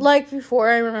some. Like, before,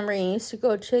 I remember I used to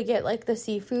go to get, like, the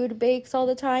seafood bakes all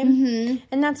the time. Mm-hmm.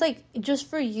 And that's, like, just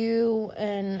for you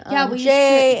and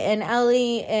Jay and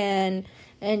Ellie and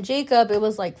Jacob, it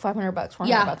was like $500,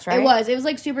 $400, right? It was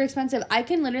like super expensive. I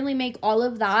can literally make all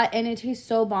of that and it tastes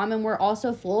so bomb, and we're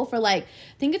also full for, like,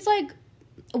 I think it's like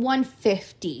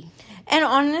 $150. And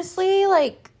honestly,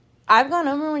 like, I've gone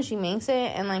over when she makes it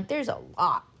and, like, there's a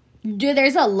lot. Dude,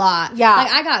 there's a lot. Yeah.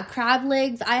 Like, I got crab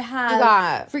legs, I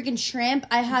have freaking shrimp,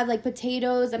 I have, like,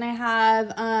 potatoes, and I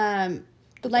have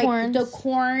the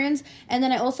corns, and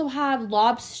then I also have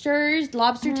lobster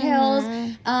tails.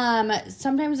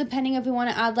 Sometimes, depending if we want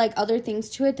to add, like, other things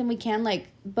to it, then we can, like,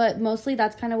 but mostly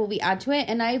that's kind of what we add to it.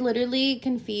 And I literally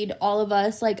can feed all of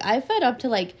us. Like, I fed up to,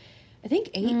 like, I think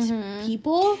 8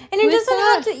 people. And it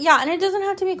doesn't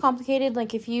have to be complicated.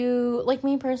 Like, if you, like,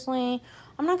 me personally,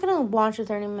 I'm not gonna watch a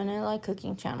 30-minute, like,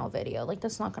 cooking channel video. Like,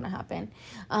 that's not gonna happen.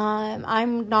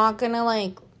 I'm not gonna,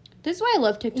 like, this is why I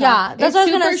love TikTok. Yeah, that's what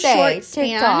I was gonna say. Short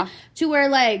span to where,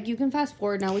 like, you can fast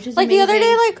forward now, which is like amazing. The other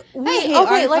day, like,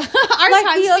 our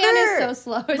time span is so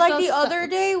slow. Like, the other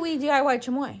day, we DIY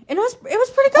chamoy, and it was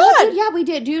pretty good. Oh, dude, yeah, we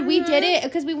did, dude. Mm-hmm. We did it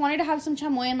because we wanted to have some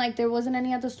chamoy, and, like, there wasn't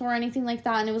any at the store or anything like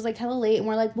that, and it was, like, hella late, and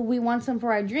we're like, but we want some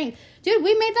for our drink. Dude,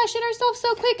 we made that shit ourselves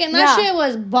so quick, and that shit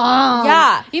was bomb.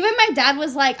 Yeah. Even my dad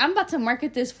was like, I'm about to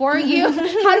market this for you.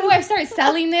 How do I start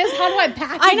selling this? How do I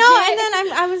package it? I know,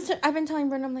 and then I've been telling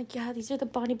Brenda, I'm like, yeah, these are the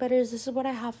body butters. This is what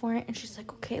I have for it. And she's like,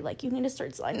 okay, like, you need to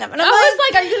start selling them. And I was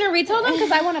like, are you going to retail them?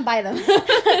 Because I want to buy them.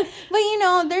 But, you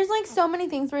know, there's, like, so many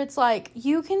things where it's like,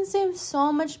 you can save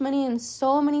so much money in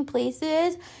so many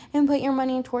places and put your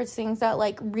money towards things that,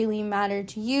 like, really matter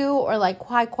to you, or, like,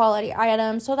 high quality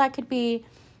items. So that could be,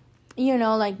 you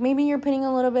know, like, maybe you're putting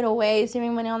a little bit away,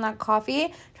 saving money on that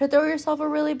coffee to throw yourself a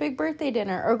really big birthday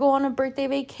dinner, or go on a birthday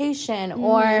vacation,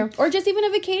 or just even a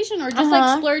vacation, or just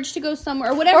like splurge to go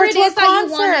somewhere, or whatever it is that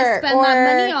you want to spend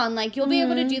that money on. Like, you'll be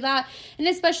able to do that. And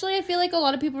especially, I feel like a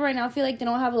lot of people right now feel like they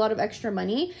don't have a lot of extra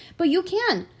money, but you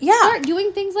can start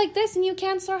doing things like this, and you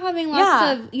can start having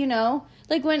lots of, you know,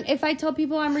 like, if I tell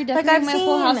people I'm redecorating my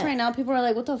whole house right now, people are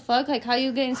like, what the fuck? Like, how are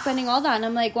you spending all that? And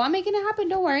I'm like, well, I'm making it happen.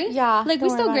 Don't worry. Yeah. Like, we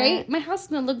still great. My house is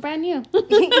going to look brand new.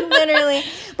 Literally.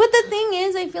 But the thing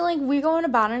is, I feel like we go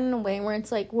about it in a way where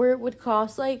it's like, where it would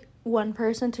cost, like, one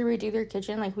person to redo their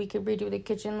kitchen, like, we could redo the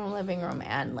kitchen, the living room,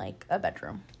 and, like, a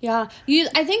bedroom. Yeah.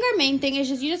 I think our main thing is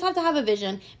you just have to have a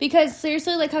vision, because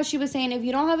seriously, like how she was saying, if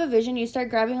you don't have a vision, you start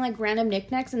grabbing, like, random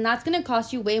knickknacks, and that's going to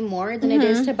cost you way more than it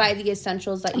is to buy the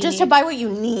essentials that you need. Just to buy what you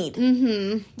need.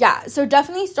 Mm-hmm. Yeah, so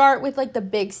definitely start with, like, the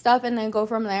big stuff, and then go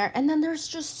from there. And then there's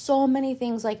just so many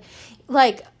things, like,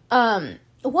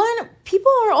 one,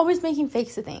 people are always making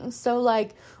fakes of things. So,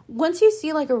 like, once you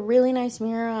see, like, a really nice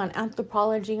mirror on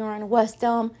Anthropologie or on West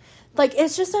Elm, like,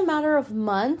 it's just a matter of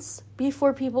months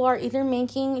before people are either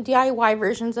making DIY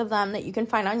versions of them that you can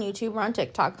find on YouTube or on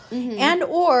TikTok, and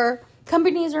or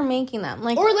companies are making them.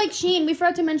 Like, or, like, Shein. We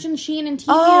forgot to mention Shein and Temu.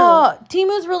 Oh,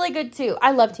 Temu's really good, too.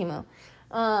 I love Temu.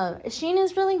 Shein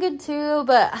is really good, too,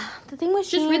 but the thing with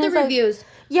Shein just read the reviews.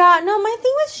 Yeah, no, my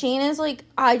thing with Shein is, like,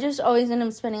 I just always end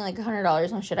up spending, like,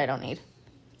 $100 on shit I don't need.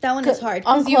 That one is hard.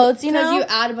 On clothes, you know? Because you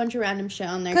add a bunch of random shit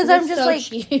on there. Because I'm just, so like,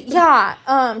 cheap. yeah,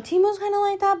 Temu's kind of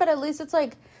like that, but at least it's,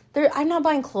 like, I'm not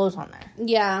buying clothes on there.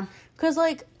 Yeah. Because,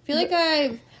 like... I feel like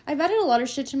I've added a lot of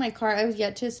shit to my cart. I was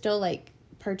yet to still, like,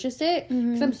 purchase it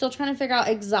because I'm still trying to figure out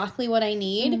exactly what I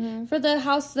need for the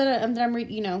house that I'm house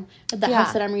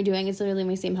that I'm redoing is literally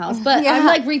my same house, but I'm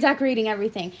like redecorating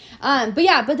everything.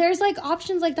 But there's like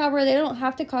options like that where they don't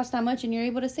have to cost that much and you're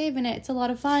able to save in it. It's a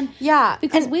lot of fun. Yeah,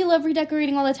 because we love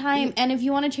redecorating all the time, and if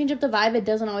you want to change up the vibe, it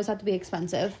doesn't always have to be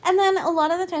expensive. And then a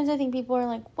lot of the times I think people are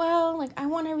like, well, like I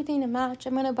want everything to match.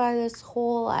 I'm gonna buy this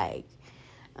whole like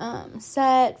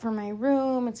set for my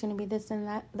room. It's gonna be this and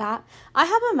that. I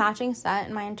have a matching set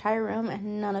in my entire room,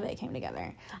 and none of it came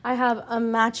together. I have a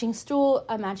matching stool,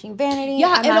 a matching vanity.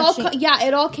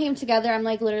 It all came together. I'm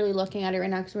like literally looking at it right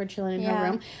now because we're chilling in her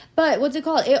room. But what's it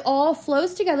called? It all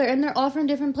flows together, and they're all from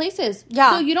different places.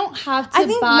 Yeah, so you don't have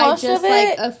to buy just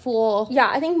like a full. Yeah,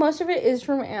 I think most of it is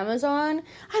from Amazon.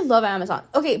 I love Amazon.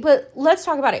 Okay, but let's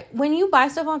talk about it. When you buy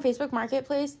stuff on Facebook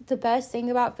Marketplace, the best thing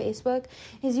about Facebook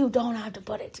is you don't have to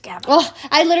put it together. Oh,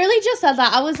 I literally just said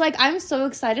that. I was like, I'm so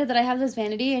excited that I have this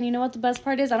vanity, and you know what the best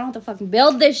part is? I don't have to fucking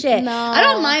build this shit. No. I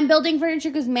don't mind building furniture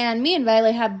because, man, me and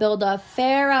Violet have built a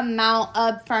fair amount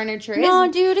of furniture.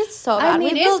 Dude, it's so bad. I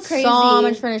mean, we built crazy. So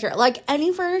much furniture. Like,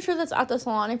 any furniture that's at the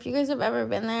salon, if you guys have ever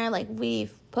been there, like,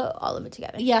 we've put all of it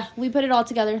together. Yeah, we put it all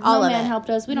together. No man helped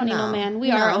us. We don't need no man.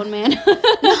 We are our own man.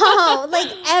 No, like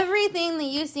everything that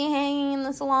you see hanging in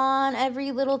the salon,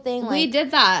 every little thing. Like, we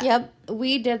did that. Yep.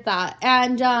 We did that.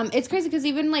 And it's crazy because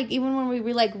even when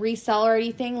we like resell or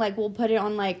anything, like we'll put it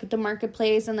on like the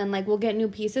marketplace and then like we'll get new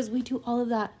pieces. We do all of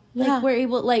that. Like we're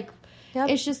able like Yep.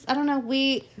 It's just, I don't know,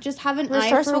 we just have an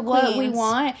eye for what we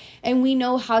want, and we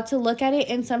know how to look at it,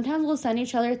 and sometimes we'll send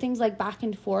each other things, like, back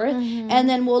and forth, and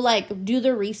then we'll, like, do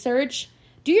the research.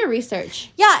 Do your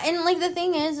research. Yeah, and, like, the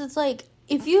thing is, it's, like,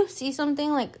 if you see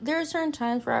something, like, there are certain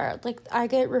times where, like, I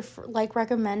get,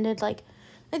 recommended, like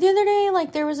the other day,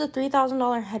 like, there was a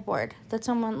 $3,000 headboard that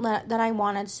that I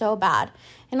wanted so bad,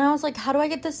 and I was like, how do I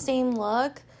get the same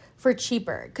look for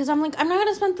cheaper? Because I'm like, I'm not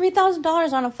gonna spend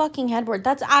 $3,000 on a fucking headboard.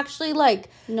 That's actually like,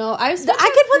 no, I could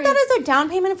put that as a down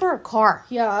payment for a car.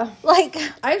 Yeah, like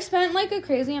I've spent like a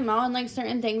crazy amount on like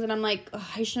certain things, and I'm like,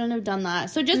 I shouldn't have done that.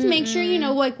 So just make sure you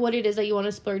know like what it is that you want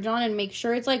to splurge on, and make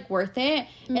sure it's like worth it,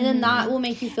 and then that will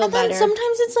make you feel better. And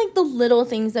sometimes it's like the little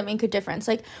things that make a difference.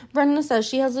 Like Brenda says,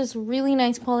 she has this really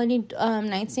nice quality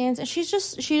nightstands, and she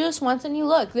just wants a new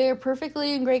look. They're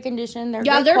perfectly in great condition. They're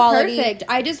quality. Perfect.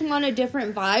 I just want a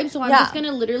different vibe. So I'm just going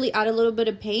to literally add a little bit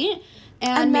of paint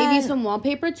and maybe some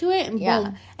wallpaper to it, and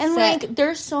boom. And, like,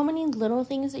 there's so many little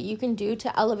things that you can do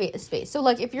to elevate a space. So,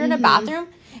 like, if you're in a bathroom,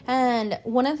 and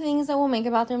one of the things that will make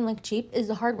a bathroom look cheap is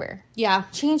the hardware. Yeah.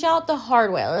 Change out the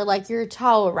hardware, or, like, your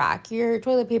towel rack, your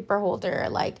toilet paper holder,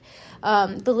 like,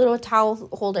 the little towel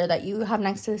holder that you have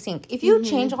next to the sink. If you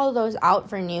change all of those out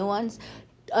for new ones,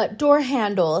 door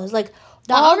handles, like,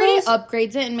 that already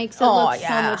upgrades it and makes it look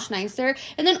so much nicer.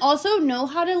 And then also know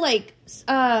how to, like,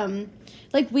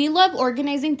 we love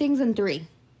organizing things in 3.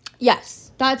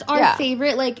 Yes. That's our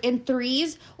favorite, like, in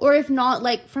 3s, or if not,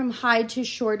 like, from high to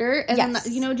shorter. And then,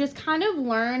 you know, just kind of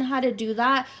learn how to do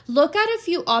that. Look at a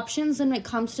few options when it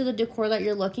comes to the decor that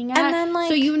you're looking at. And then, like,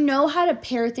 so you know how to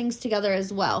pair things together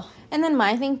as well. And then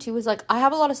my thing, too, is, like, I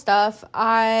have a lot of stuff.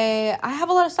 I have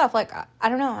a lot of stuff. Like, I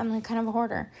don't know. I'm, like, kind of a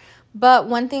hoarder. But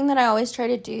one thing that I always try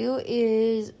to do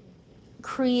is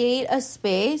create a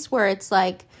space where it's,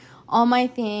 like, all my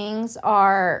things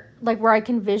are, like, where I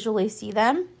can visually see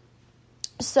them.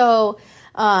 So,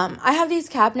 I have these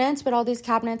cabinets, but all these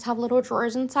cabinets have little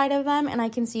drawers inside of them, and I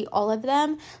can see all of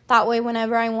them. That way,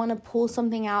 whenever I want to pull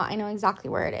something out, I know exactly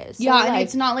where it is. So, yeah, and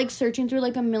it's not, like, searching through,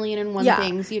 like, a million and one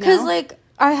things, you know? Because, like,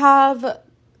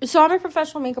 so I'm a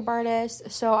professional makeup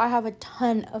artist, so I have a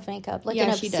ton of makeup, like, an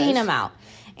obscene amount.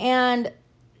 And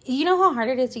you know how hard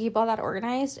it is to keep all that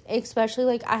organized, especially,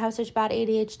 like, I have such bad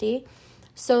ADHD.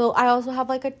 So I also have,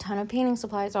 like, a ton of painting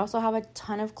supplies. I also have a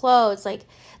ton of clothes. Like,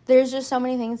 there's just so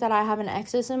many things that I have an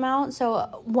excess amount.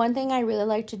 So one thing I really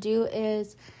like to do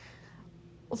is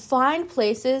find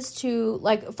places to,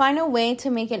 like, find a way to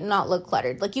make it not look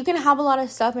cluttered. Like, you can have a lot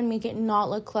of stuff and make it not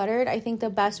look cluttered. I think the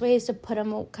best way is to put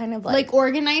them kind of, like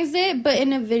organize it, but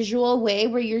in a visual way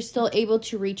where you're still able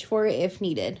to reach for it if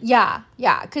needed. Yeah,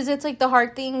 because it's, like, the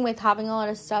hard thing with having a lot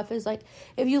of stuff is, like,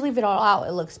 if you leave it all out,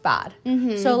 it looks bad.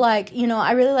 So, like, you know,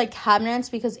 I really like cabinets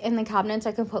because in the cabinets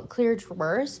I can put clear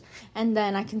drawers, and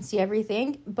then I can see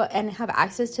everything, and have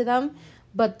access to them.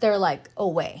 But they're, like,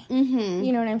 away.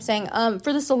 You know what I'm saying?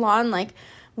 For the salon, like,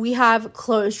 we have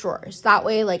closed drawers. That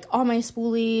way, like, all my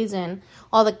spoolies and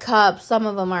all the cups, some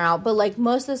of them are out. But, like,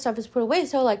 most of the stuff is put away.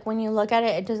 So, like, when you look at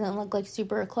it, it doesn't look, like,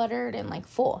 super cluttered and, like,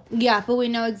 full. Yeah, but we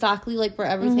know exactly, like, where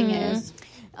everything is.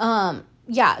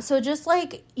 Yeah, so just,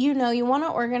 like, you know, you want to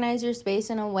organize your space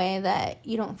in a way that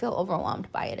you don't feel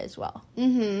overwhelmed by it as well.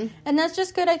 Mm-hmm. And that's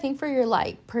just good, I think, for your,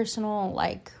 like, personal,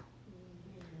 like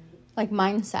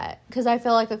mindset, because I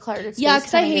feel like a cluttered space. Yeah,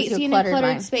 because I hate seeing a cluttered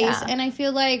mind. space, and I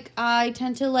feel like I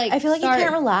tend to like. I feel like you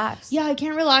can't relax. Yeah, I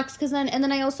can't relax because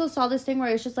then I also saw this thing where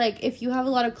it's just like if you have a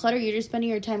lot of clutter, you're just spending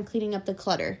your time cleaning up the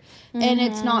clutter, and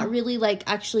it's not really like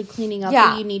actually cleaning up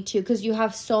what you need to because you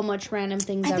have so much random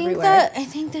things everywhere. I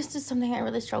think this is something I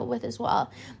really struggle with as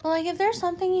well. But like, if there's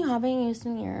something you haven't used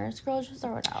in years, girl, just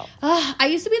throw it out. I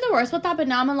used to be the worst with that, but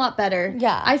now I'm a lot better.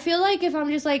 Yeah, I feel like if I'm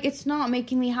just like it's not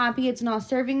making me happy, it's not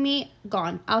serving me,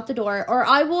 gone out the door. Or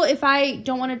I will, if I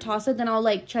don't want to toss it, then I'll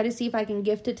like try to see if I can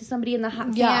gift it to somebody in the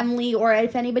family, or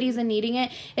if anybody's in needing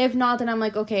it. If not, then I'm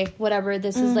like, okay, whatever,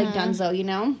 this is like donezo, you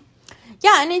know?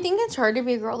 Yeah, and I think it's hard to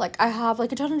be a girl. Like, I have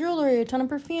like a ton of jewelry, a ton of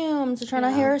perfumes, a ton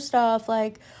of hair stuff,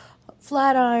 like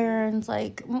flat irons,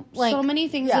 like so many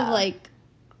things of like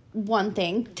one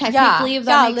thing technically, if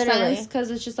that makes sense, because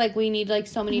it's just like we need like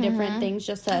so many different things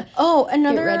just to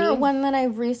another one that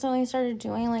I've recently started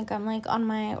doing, like I'm like on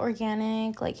my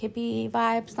organic like hippie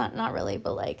vibes, not really,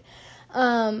 but like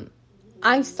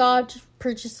I stopped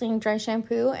purchasing dry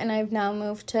shampoo and I've now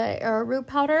moved to arrowroot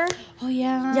powder. Oh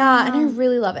yeah, and I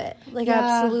really love it. Like I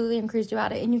absolutely am crazy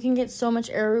about it, and you can get so much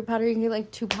arrowroot powder. You can get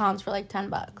like 2 pounds for like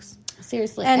 $10.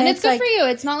 Seriously. And it's good for you.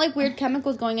 It's not like weird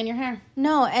chemicals going in your hair.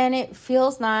 No, and it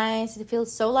feels nice. It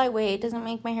feels so lightweight. It doesn't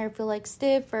make my hair feel like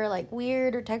stiff or like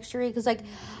weird or textury. Because like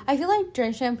I feel like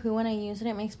dry shampoo, when I use it,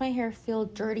 it makes my hair feel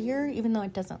dirtier, even though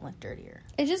it doesn't look dirtier.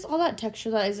 It's just all that texture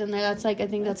that is in there. That's like, I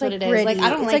think that's like what it gritty. is. Like I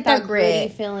don't like that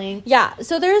gritty feeling. Yeah.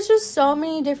 So there's just so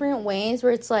many different ways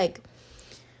where it's like,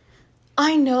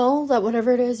 I know that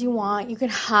whatever it is you want, you can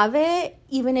have it,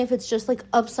 even if it's just like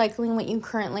upcycling what you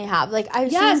currently have. Like I've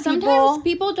seen sometimes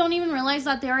people don't even realize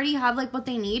that they already have like what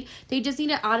they need. They just need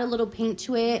to add a little paint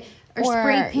to it, or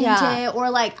spray paint it,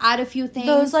 or like add a few things.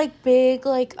 Those like big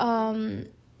like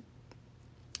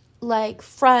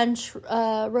French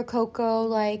Rococo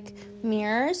like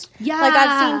mirrors. Yeah, like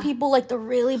I've seen people like the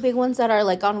really big ones that are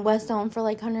like on West Elm for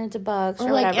like hundreds of bucks,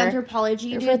 or like whatever.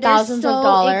 Anthropologie, for thousands of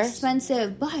dollars.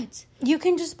 Expensive, but you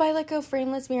can just buy like a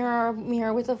frameless mirror, or a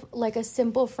mirror with a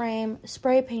simple frame,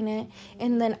 spray paint it,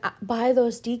 and then buy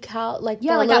those decal like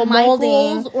like little at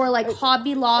molding, Michael's or like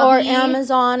Hobby Lobby or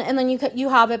Amazon, and then you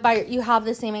have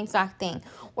the same exact thing.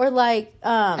 Or like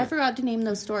I forgot to name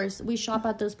those stores. We shop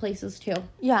at those places too.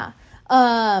 Yeah.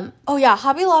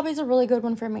 Hobby Lobby is a really good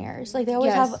one for mirrors. Like they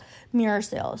always have mirror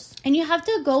sales. And you have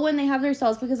to go when they have their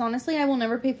sales, because honestly, I will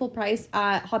never pay full price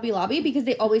at Hobby Lobby because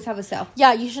they always have a sale.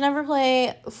 Yeah, you should never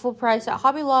pay full price at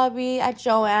Hobby Lobby, at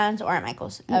Joann's, or at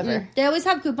Michael's ever. Mm-hmm. They always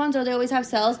have coupons, or they always have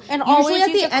sales. And usually always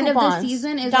at the end of the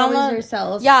season is always their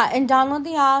sales. Yeah, and download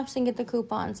the apps and get the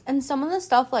coupons. And some of the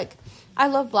stuff, like I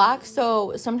love black,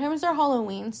 so sometimes their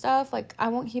Halloween stuff, like I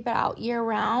won't keep it out year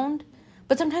round.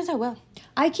 But sometimes I will.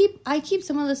 I keep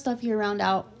some of the stuff year round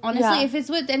out. Honestly, if it's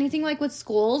with anything like with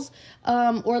skulls,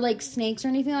 or like snakes or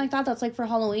anything like that, that's like for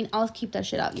Halloween, I'll keep that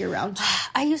shit out year round.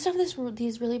 I used to have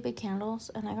these really big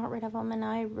candles, and I got rid of them, and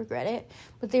now I regret it.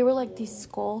 But they were like these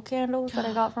skull candles that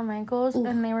I got from Michael's,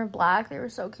 and they were black. They were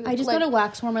so cute. I just got a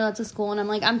wax warmer that's a skull, and I'm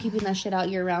like, I'm keeping that shit out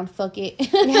year round. Fuck it.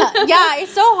 yeah,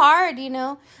 it's so hard,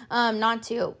 not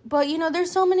to. But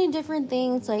there's so many different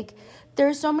things like.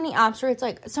 There's so many apps where it's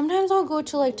like, sometimes I'll go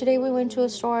to like, today we went to a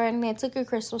store and it's like a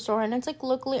crystal store and it's like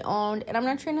locally owned, and I'm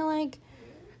not trying to like,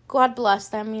 God bless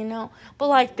them, but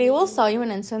like they will sell you an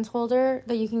incense holder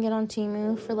that you can get on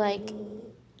Temu for like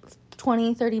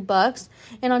 $20-$30,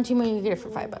 and on Temu you get it for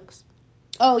 $5.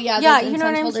 Oh yeah, you know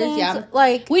what I'm saying? Yeah,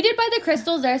 like we did buy the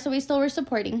crystals there, so we still were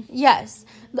supporting. Yes,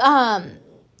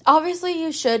 obviously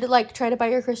you should like try to buy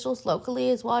your crystals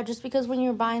locally as well, just because when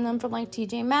you're buying them from like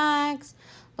TJ Maxx,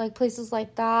 like places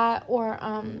like that, or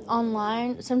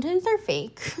online, sometimes they're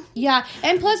fake. Yeah,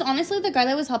 and plus honestly, the guy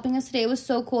that was helping us today was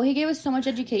so cool. He gave us so much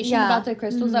education about the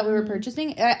crystals that we were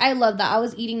purchasing. I love that. I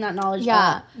was eating that knowledge.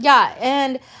 Yeah,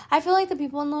 and I feel like the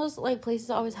people in those like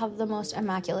places always have the most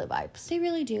immaculate vibes. They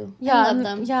really do. Yeah, I love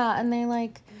them. Yeah, and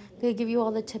they give you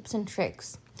all the tips and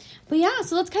tricks. But yeah,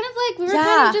 so that's kind of like, we were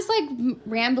kind of just like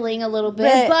rambling a little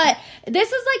bit, but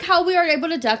this is like how we are able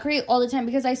to decorate all the time,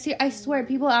 because I swear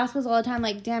people ask us all the time,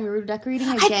 like, damn, you're decorating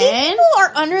again? I think people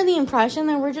are under the impression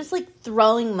that we're just like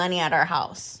throwing money at our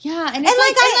house. Yeah, and it's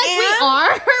like we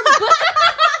are, but we're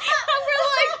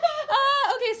like,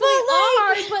 okay, so we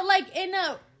are, but like in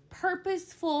a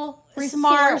purposeful,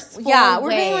 resourceful we're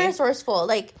being resourceful.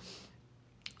 Like,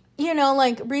 you know,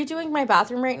 like, redoing my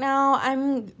bathroom right now,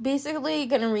 I'm basically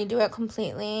gonna redo it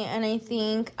completely, and I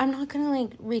think I'm not gonna,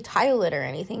 like, retile it or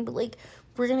anything, but, like,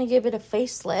 we're gonna give it a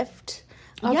facelift.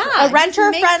 A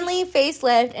renter-friendly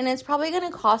facelift, and it's probably gonna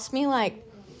cost me, like,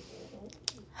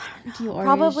 I don't know,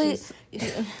 probably,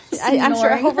 I'm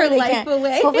sure, hopefully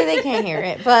they can't hear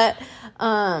it, but,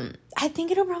 I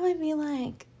think it'll probably be,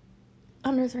 like,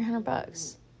 under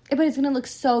 $300. But it's gonna look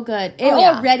so good. It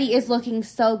already is looking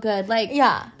so good. Like,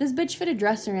 this bitch fit a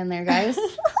dresser in there, guys.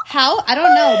 How? I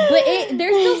don't know. But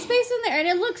there's still space in there, and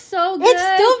it looks so good. It's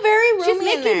still very roomy. She's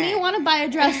making me want to buy a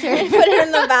dresser and put it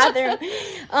in the bathroom.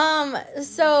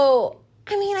 So,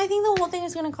 I mean, I think the whole thing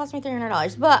is gonna cost me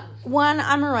 $300. But one,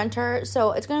 I'm a renter,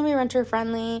 so it's gonna be renter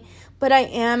friendly. But I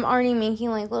am already making,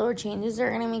 like, little changes that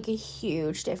are going to make a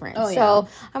huge difference. Oh, yeah. So,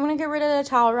 I'm going to get rid of the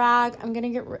towel rack. I'm going to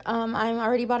get, I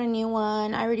already bought a new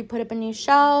one. I already put up a new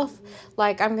shelf.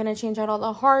 Like, I'm going to change out all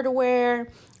the hardware.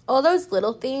 All those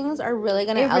little things are really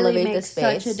going to elevate the space. It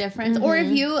really makes such a difference. Mm-hmm. Or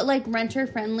if you, like, renter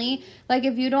friendly, like,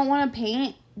 if you don't want to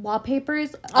paint,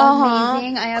 wallpapers,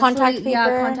 amazing. I absolutely,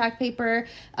 contact paper.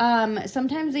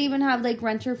 Sometimes they even have, like,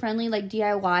 renter friendly, like,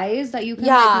 DIYs that you can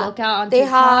like look at on TikTok. They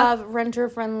have renter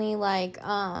friendly, like,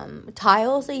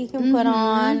 tiles that you can put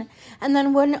on. And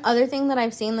then one other thing that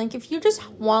I've seen, like, if you just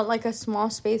want, like, a small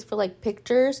space for, like,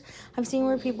 pictures, I've seen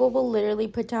where people will literally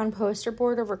put down poster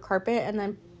board over carpet and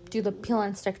then do the peel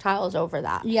and stick tiles over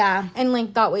that. Yeah. And,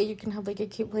 like, that way you can have, like, a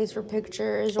cute place for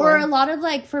pictures. Or a lot of,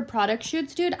 like, for product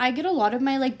shoots, dude, I get a lot of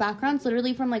my, like, backgrounds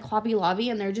literally from, like, Hobby Lobby,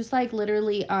 and they're just, like,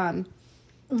 literally,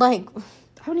 like,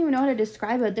 I don't even know how to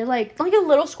describe it. They're, like a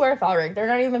little square fabric. They're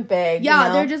not even big. Yeah, you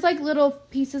know? They're just, like, little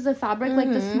pieces of fabric.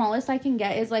 Like, the smallest I can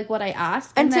get is, like, what I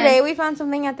asked. And today we found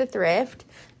something at the thrift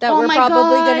that we're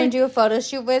probably going to do a photo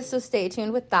shoot with, so stay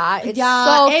tuned with that. It's so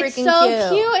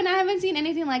freaking cute. And I haven't seen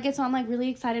anything like it, so I'm, like, really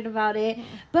excited about it.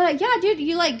 But, yeah, dude,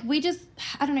 you, like,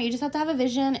 I don't know, you just have to have a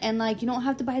vision, and, like, you don't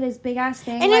have to buy this big-ass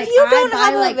thing. And like, if you don't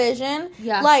have a vision,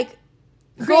 like,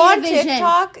 go on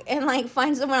TikTok and, like,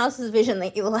 find someone else's vision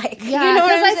that you like. Yeah, you know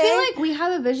what I'm because I saying? feel like we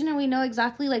have a vision and we know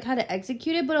exactly, like, how to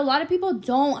execute it, but a lot of people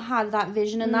don't have that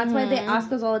vision, and that's why they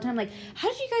ask us all the time, like, how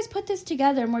did you guys put this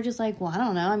together? And we're just like, well, I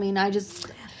don't know. I mean,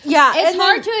 yeah, it's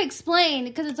hard to explain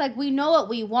because it's like we know what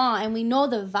we want and we know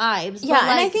the vibes. Yeah, but,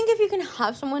 like, and I think if you can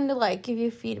have someone to, like, give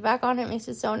you feedback on it, makes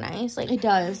it so nice. Like, it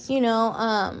does. You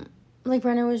know, like,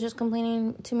 Brenna was just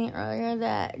complaining to me earlier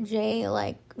that Jay,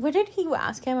 like, what did he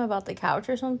ask him about the couch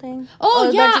or something?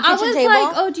 Oh, yeah, I was table?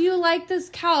 Like, oh, do you like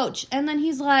this couch? And then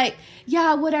he's like,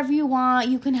 yeah, whatever you want,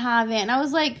 you can have it. And I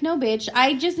was like, no, bitch,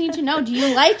 I just need to know, do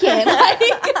you like it? Like,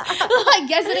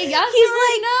 guess it a yes he's or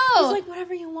like, no. He's like,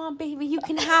 whatever you want, baby, you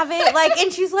can have it. Like,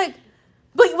 and she's like,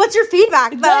 but what's your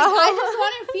feedback, though? Like, I just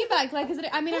wanted feedback. Like,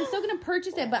 I'm still going to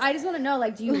purchase it, but I just want to know,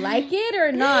 like, do you like it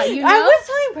or not, you know? I was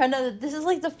telling Brenda that this is,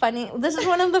 like, this is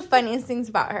one of the funniest things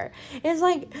about her. It's,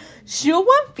 like, she'll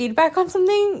want feedback on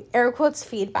something, air quotes,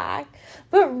 feedback,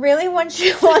 but really what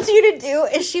she wants you to do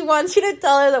is she wants you to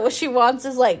tell her that what she wants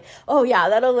is, like, oh, yeah,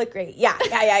 that'll look great. Yeah. Like,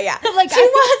 she wants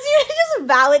you to just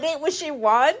validate what she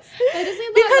wants. I just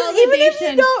need that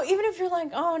because even if you're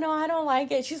like, oh, no, I don't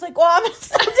like it, she's like, well, I'm going to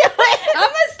still do it. I'm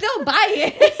gonna still buy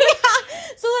it. Yeah.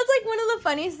 So that's, like, one of the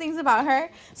funniest things about her.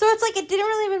 So it's like it didn't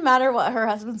really even matter what her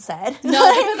husband said. No,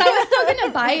 because I was still gonna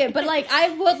buy it, but, like, I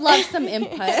would love some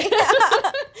input.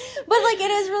 Yeah. But, like, it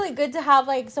is really good to have,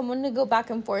 like, someone to go back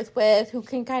and forth with who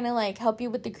can kind of, like, help you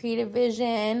with the creative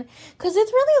vision, because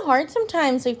it's really hard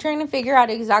sometimes, like, trying to figure out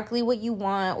exactly what you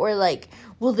want, or, like,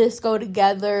 will this go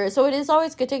together? So it is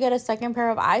always good to get a second pair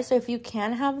of eyes. So if you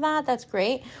can have that, that's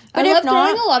great. But I love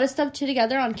throwing a lot of stuff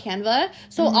together on Canva.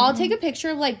 So I'll take a picture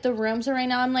of, like, the room. So right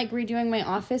now I'm, like, redoing my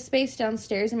office space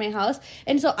downstairs in my house.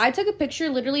 And so I took a picture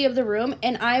literally of the room,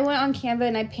 and I went on Canva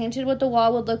and I painted what the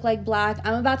wall would look like black.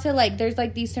 I'm about to, like, there's,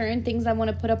 like, these certain things I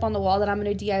want to put up on the wall that I'm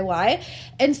going to DIY.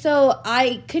 And so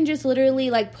I can just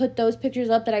literally, like, put those pictures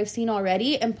up that I've seen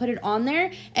already and put it on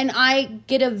there. And I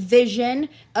get a vision,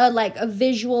 like, a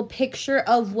visual picture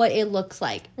of what it looks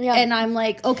like. Yeah. And I'm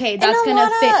like, okay, that's going to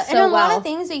fit so well. And a lot of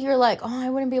things that you're like, oh, I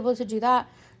wouldn't be able to do that.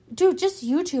 Dude, just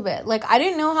YouTube it. Like, I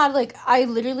didn't know how to, like, I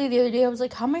literally the other day I was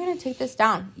like, how am I going to take this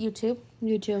down? YouTube.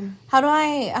 How do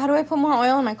I put more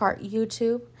oil in my car?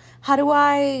 YouTube. How do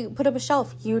I put up a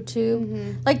shelf?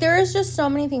 YouTube. Like, there is just so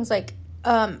many things, like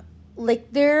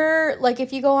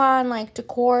if you go on, like,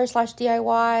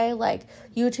 decor/DIY, like,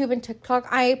 YouTube and TikTok,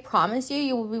 I promise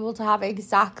you will be able to have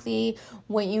exactly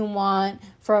what you want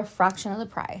for a fraction of the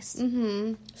price.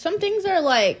 Some things are,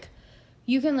 like,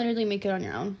 you can literally make it on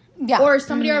your own. Yeah. Or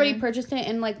somebody already purchased it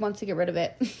and, like, wants to get rid of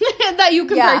it. That you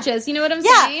can purchase. You know what I'm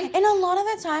saying? Yeah. And a lot of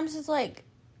the times it's like,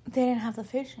 they didn't have the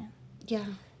vision. Yeah.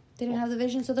 They didn't have the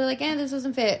vision. So they're like, this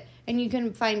doesn't fit. And you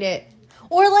can find it.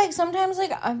 Or, like, sometimes,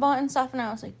 like, I bought and stuff and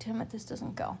I was like, damn it, this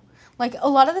doesn't go. Like, a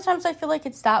lot of the times I feel like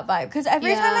it's that vibe. Because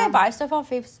every time I buy stuff on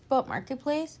Facebook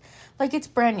Marketplace, like, it's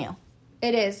brand new.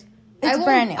 It is. It's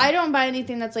brand new. I don't buy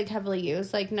anything that's, like, heavily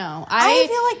used. Like, no. I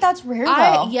feel like that's rare,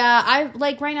 though.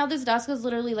 Like, right now, this desk is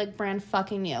literally, like, brand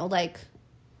fucking new. Like,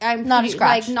 I'm not a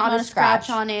scratch. Like, not a scratch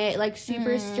on it. Like,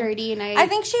 super sturdy. And I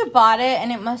think she bought it,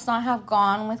 and it must not have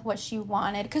gone with what she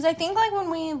wanted. Because I think, like, when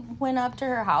we went up to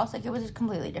her house, like, it was a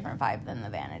completely different vibe than the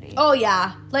vanity. Oh,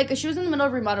 yeah. Like, she was in the middle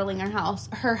of remodeling her house.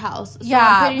 So yeah,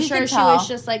 I'm pretty sure she was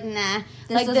just like, nah.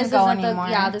 This doesn't go anymore.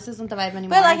 This isn't the vibe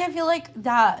anymore. But, like, I feel like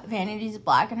that vanity's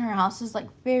black, and her house is, like,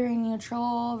 very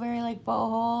neutral, very, like,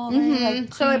 boho. Very,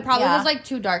 like, so it probably was, like,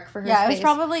 too dark for her space. Yeah, it was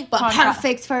probably... But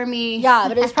perfect for me. Yeah,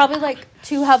 but it's probably, like,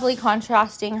 too heavily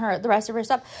contrasting the rest of her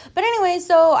stuff. But anyway,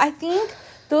 so I think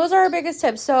those are our biggest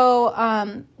tips.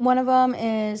 So one of them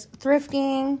is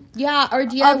thrifting. Yeah, or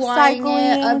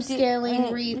DIYing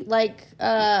upscaling,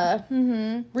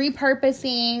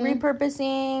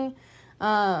 repurposing.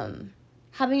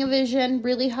 Having a vision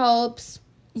really helps.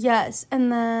 Yes,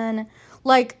 and then,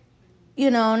 like, you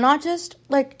know, not just,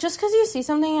 like, just because you see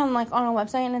something on, like, on a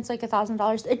website and it's, like,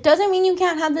 $1,000, it doesn't mean you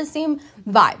can't have the same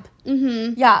vibe.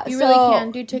 Mm-hmm. Yeah. You really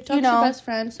can. Dude, TikTok's your best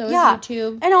friend, so is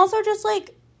YouTube. And also just,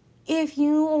 like, if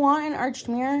you want an arched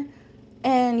mirror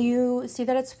and you see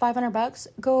that it's $500,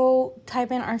 go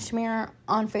type in arched mirror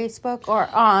on Facebook or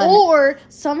on... Or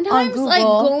sometimes, like,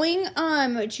 going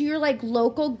to your, like,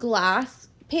 local glass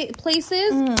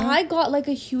places. I got, like,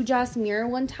 a huge-ass mirror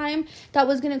one time that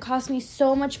was going to cost me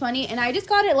so much money, and I just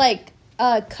got it, like...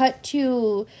 cut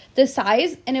to the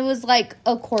size, and it was like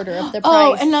a quarter of the price.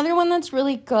 Oh, another one that's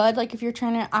really good, like if you're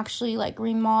trying to actually like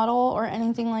remodel or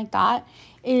anything like that,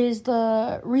 is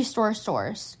the Restore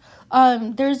stores.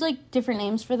 There's like different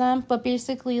names for them, but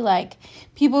basically like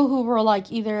people who were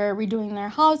like either redoing their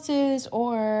houses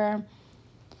or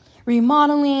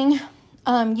remodeling.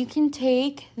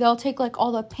 They'll take like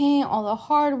all the paint, all the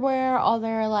hardware, all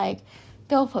their like,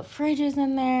 they'll put fridges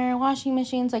in there, washing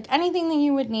machines, like anything that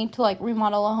you would need to like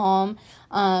remodel a home.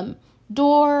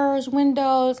 Doors,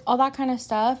 windows, all that kind of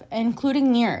stuff,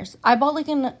 including mirrors. I bought like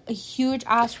a huge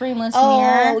ass frameless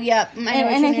mirror. Oh, yep. I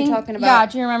know what you're talking about. Yeah,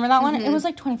 do you remember that one? It was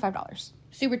like $25.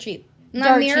 Super cheap.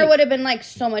 That mirror would have been like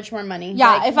so much more money.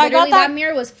 Yeah, like, if I got that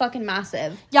mirror was fucking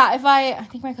massive. Yeah, I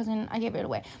think my cousin, I gave it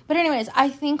away. But anyways, I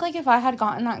think like if I had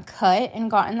gotten that cut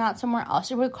and gotten that somewhere else,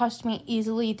 it would cost me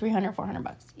easily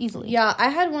 $300-$400 easily. Yeah, I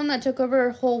had one that took over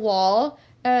a whole wall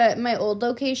at my old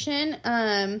location,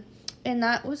 and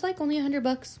that was like only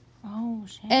 $100. Oh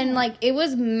shit! And like it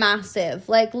was massive,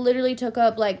 like literally took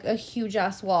up like a huge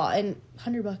ass wall, and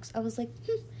 $100. I was like,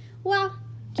 wow.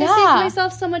 Yeah. I saved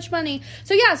myself so much money.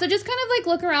 So yeah, so just kind of like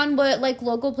look around what like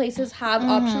local places have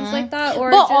options like that. Or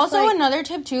but just, also like, another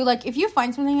tip too, like if you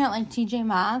find something at like TJ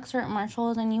Maxx or at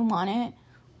Marshalls and you want it,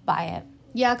 buy it.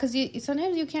 Yeah, because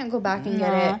sometimes you can't go back and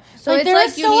get it. So like, it's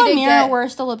like you need a mirror we're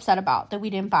still upset about that we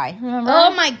didn't buy. Remember?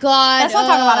 Oh my god! Let's not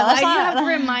talk about it. You have to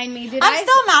remind me. I'm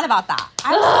still mad about that.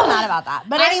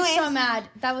 But anyway, I'm so mad.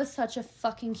 That was such a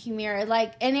fucking cute mirror.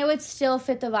 Like, and it would still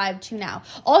fit the vibe too now.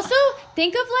 Also,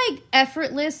 think of like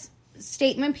effortless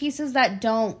statement pieces that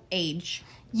don't age.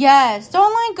 Yes,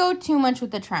 don't like go too much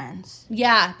with the trends.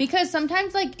 Yeah, because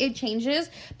sometimes like it changes,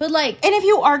 but like, and if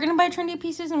you are gonna buy trendy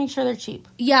pieces, make sure they're cheap.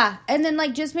 Yeah, and then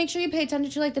like just make sure you pay attention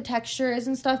to like the textures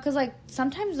and stuff, because like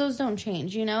sometimes those don't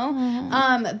change, you know.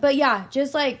 But yeah,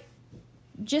 just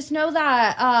know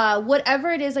that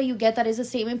whatever it is that you get that is a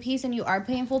statement piece and you are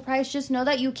paying full price, just know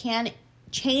that you can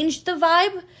change the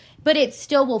vibe, but it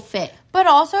still will fit. But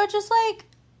also just like,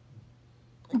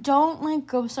 don't like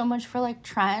go so much for like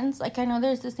trends. Like I know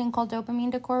there's this thing called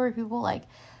dopamine decor where people like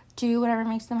do whatever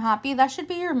makes them happy. That should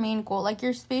be your main goal. Like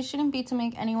your space shouldn't be to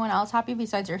make anyone else happy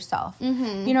besides yourself.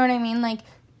 You know what I mean? Like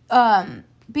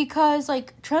because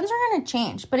like trends are gonna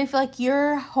change, but if like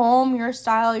your home, your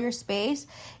style, your space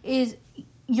is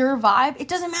your vibe, it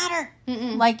doesn't matter.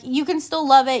 Like you can still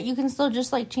love it, you can still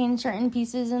just like change certain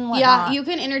pieces and whatnot. Yeah, you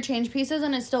can interchange pieces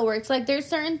and it still works. Like there's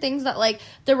certain things that like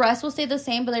the rest will stay the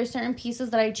same, but there's certain pieces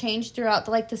that I change throughout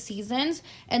the seasons,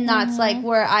 and that's like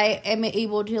where I am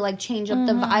able to like change up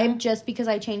the vibe just because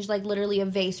I changed like literally a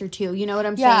vase or two. You know what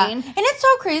I'm saying? And it's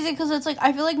so crazy because it's like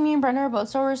I feel like me and Brenda are both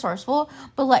so resourceful,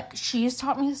 but like she's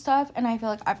taught me stuff and I feel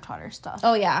like I've taught her stuff.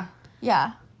 Oh yeah.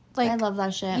 Like, I love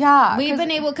that shit. Yeah. We've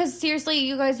been able, because seriously,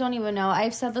 you guys don't even know.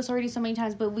 I've said this already so many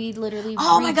times, but we literally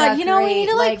oh my god, you know, we need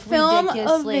to like film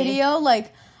ridiculously. a video.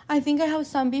 Like, I think I have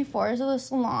some befores of the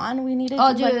salon. We need to do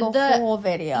like a full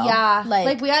video. Yeah.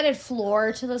 Like we added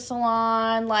floor to the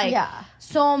salon. Like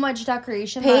so much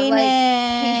decoration.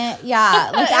 Painted.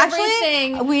 Yeah. Like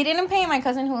everything. Actually, we didn't paint. My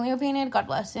cousin Julio painted. God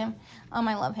bless him.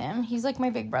 I love him. He's like my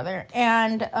big brother.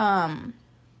 And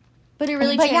but it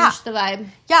really changed the vibe.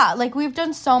 Yeah, like we've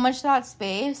done so much to that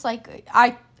space. Like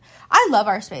I love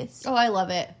our space. Oh, I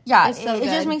love it. Yeah, it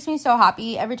just makes me so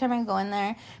happy every time I go in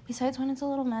there. Besides when it's a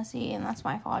little messy, and that's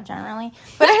my fault generally.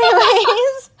 But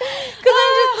anyways, because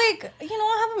I'm just like,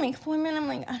 I'll have a makeup appointment. I'm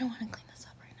like, I don't want to clean this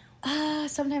up right now.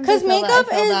 Sometimes because makeup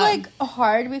is like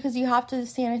hard because you have to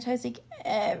sanitize like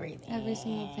everything, every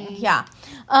single thing. Yeah,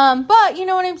 but you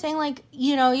know what I'm saying? Like,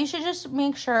 you should just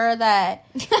make sure that.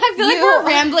 I feel like we're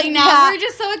rambling now. Yeah. We're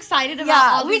just so excited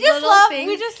about all these little things.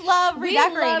 We just love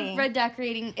redecorating. We love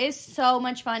redecorating. It's so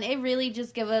much fun. It really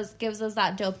just gives us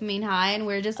that dopamine high, and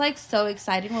we're just like so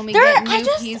excited when we get new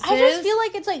pieces. I just feel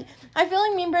like it's like I feel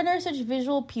like me and Brenda are such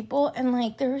visual people, and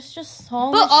like there's just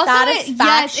so much satisfaction.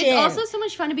 Yes, it's also so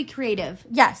much fun to be creative.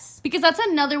 Yes, because that's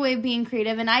another way of being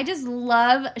creative, and I just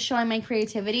love showing my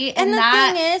creativity. And the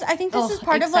thing is, I think this is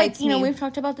part of like we've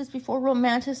talked about this before,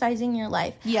 romanticizing your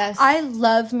life. Yes, I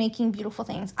love making beautiful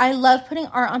things. I love putting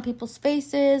art on people's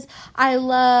faces. I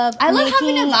love having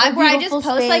a vibe where I just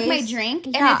post like my drink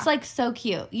and it's like so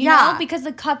cute, you know, because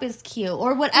the cup is cute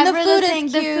or whatever the food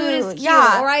is cute,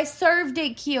 or I served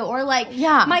it cute, or like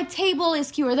my table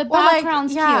is cute, or the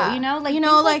background's cute,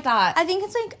 like that. I think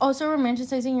it's like also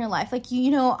romanticizing your life. Like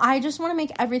I just want to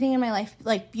make everything in my life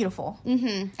like beautiful.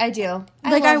 I do.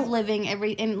 I love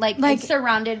living like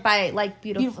surrounded by like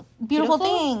beautiful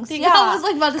things. Yeah, I was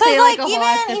like about to say like a whole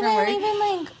lot of different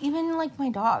words. Even like my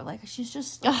dog, like she's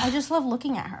just I just love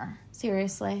looking at her.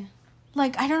 Seriously.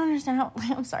 Like, I don't understand how...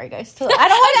 I'm sorry, guys. I don't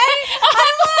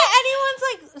want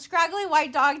anyone's, like, scraggly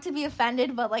white dog to be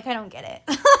offended, but, like, I don't get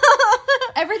it.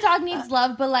 Every dog needs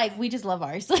love, but, like, we just love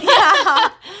ours. Yeah.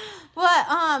 But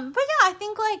yeah, I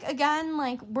think, like, again,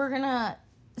 like, we're gonna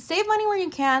save money where you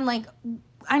can. Like,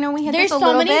 I know we hit this a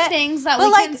little bit. There's so many things that we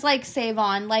can, like, save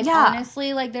on. Like,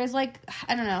 honestly, like, there's, like,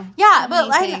 I don't know. Yeah, but,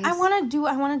 like, I want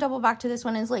to double back to this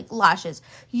one is, like, lashes.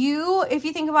 If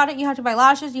you think about it, you have to buy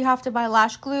lashes, you have to buy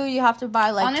lash glue, you have to buy,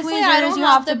 like, honestly, tweezers, I don't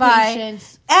have the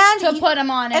patience to put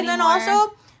them on anymore. And then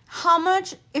also, how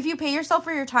much, if you pay yourself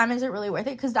for your time, is it really worth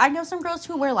it? Because I know some girls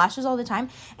who wear lashes all the time,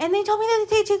 and they told me that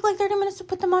they take, like, 30 minutes to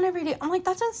put them on every day. I'm like,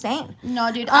 that's insane.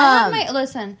 No, dude,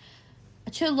 listen,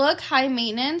 to look high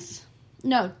maintenance...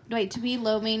 No, wait, to be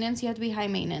low maintenance, you have to be high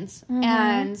maintenance. Mm-hmm.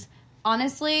 And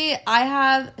honestly, I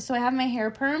have my hair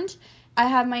permed. I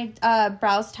have my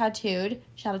brows tattooed.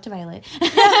 Shout out to Violet.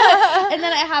 And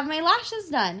then I have my lashes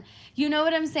done. You know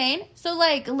what I'm saying? So,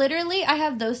 like, literally, I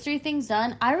have those 3 things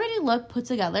done. I already look put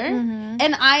together. Mm-hmm.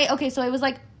 And so it was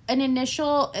like an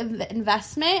initial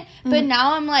investment, but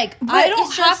now I'm like, I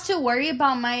don't have to worry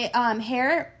about my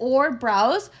hair or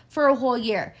brows for a whole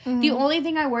year. Mm-hmm. The only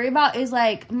thing I worry about is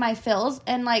like my fills,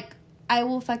 and like I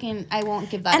won't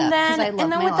give that up because I love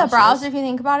my with lashes. The brows, if you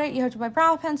think about it, you have to buy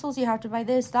brow pencils, you have to buy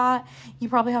this, that. You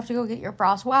probably have to go get your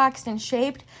brows waxed and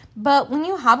shaped. But when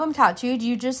you have them tattooed,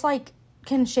 you just like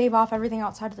can shave off everything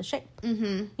outside of the shape.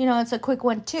 Mm-hmm. It's a quick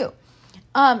one too.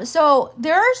 So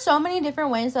there are so many different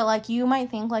ways that like you might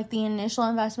think like the initial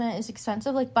investment is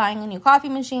expensive, like buying a new coffee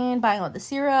machine, buying all the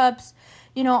syrups,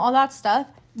 all that stuff.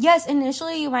 Yes,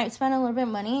 initially you might spend a little bit of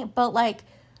money, but like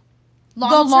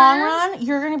long run,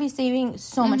 you're going to be saving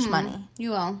so much money. You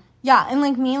will. Yeah, and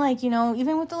like me, like,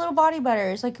 even with the little body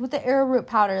butters, like with the arrowroot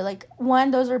powder, like, one,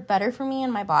 those are better for me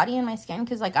and my body and my skin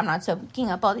because, like, I'm not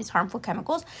soaking up all these harmful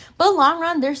chemicals. But long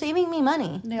run, they're saving me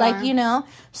money. They are.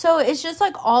 So it's just,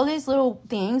 like, all these little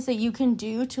things that you can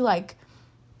do to, like,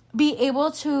 be able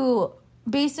to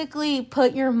basically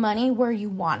put your money where you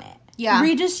want it. Yeah.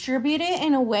 Redistribute it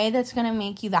in a way that's going to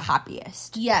make you the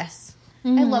happiest. Yes.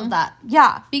 Mm-hmm. I love that.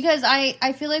 Yeah. Because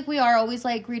I feel like we are always,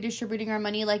 like, redistributing our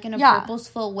money, like, in a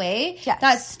purposeful way. Yes.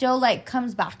 That still, like,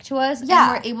 comes back to us.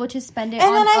 Yeah. And we're able to spend it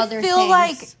on other things. And then I feel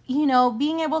like,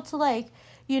 being able to, like,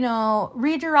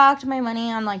 redirect my money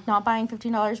on, like, not buying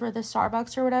 $15 worth of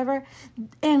Starbucks or whatever.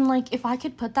 And, like, if I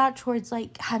could put that towards,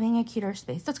 like, having a cuter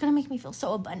space, that's going to make me feel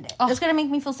so abundant. That's going to make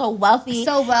me feel so wealthy.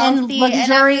 And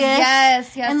luxurious.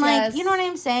 Yes. And, like, you know what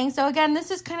I'm saying? So, again,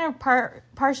 this is kind of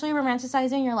partially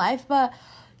romanticizing your life, but,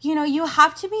 you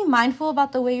have to be mindful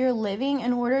about the way you're living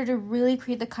in order to really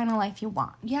create the kind of life you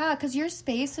want. Yeah, because your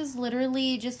space is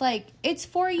literally just, like, it's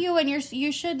for you, and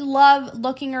you should love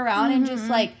looking around and just,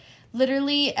 like,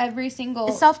 literally every single...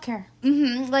 It's self-care.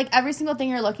 Mm-hmm. Like, every single thing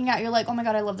you're looking at, you're like, oh my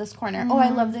God, I love this corner. Mm-hmm. Oh,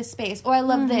 I love this space. Oh, I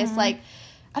love this. Like,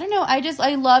 I don't know.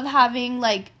 I love having,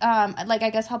 like, I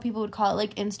guess how people would call it,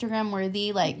 like,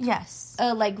 Instagram-worthy, like, yes.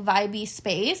 Like, vibey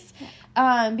space.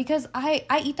 Because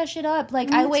I eat that shit up.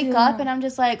 Like, I wake up and I'm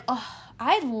just like, oh,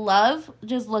 I love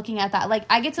just looking at that. Like,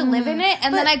 I get to live in it,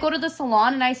 and then I go to the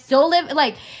salon, and I still live,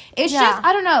 like, it's just,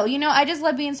 I don't know, you know, I just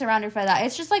love being surrounded by that.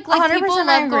 It's just, like people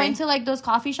love going to, like, those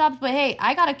coffee shops, but, hey,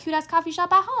 I got a cute-ass coffee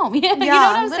shop at home. You know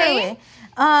what I'm saying?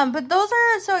 But those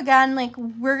are, so again, like,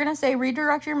 we're going to say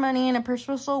redirect your money in a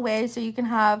purposeful way so you can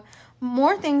have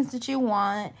more things that you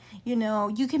want. You know,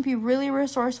 you can be really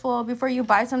resourceful before you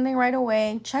buy something right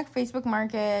away. Check Facebook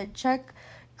Market, check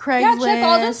Craigslist. Yeah, check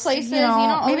all those places. You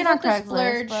know, maybe not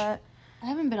Craigslist, but I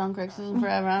haven't been on Craigslist in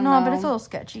forever. I don't know. But it's a little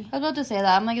sketchy. I was about to say that.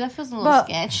 I'm like, that feels a little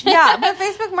sketch. Yeah, but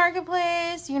Facebook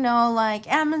Marketplace, you know,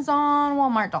 like Amazon,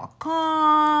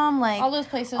 Walmart.com, like all those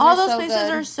places.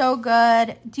 Are so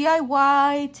good.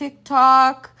 DIY,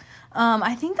 TikTok.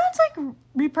 I think that's like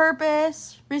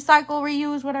repurpose, recycle,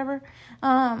 reuse, whatever.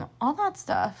 All that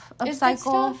stuff.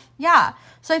 Upcycle. Yeah.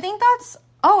 So I think that's.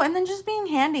 Oh, and then just being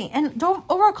handy. And don't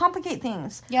overcomplicate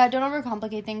things. Yeah, don't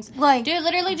overcomplicate things. Like, dude,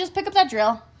 literally just pick up that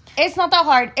drill. It's not that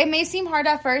hard. It may seem hard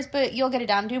at first, but you'll get it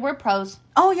down. Dude, we're pros.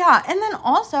 Oh, yeah. And then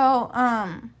also,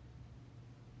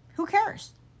 who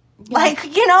cares? Yeah. Like,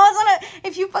 you know,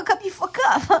 if you fuck up, you fuck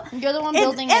up. You're the one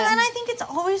building it. And then I think it's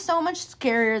always so much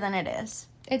scarier than it is.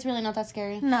 It's really not that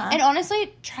scary. No. And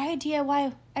honestly, try a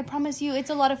DIY. I promise you, it's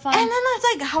a lot of fun. And then that's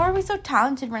like, how are we so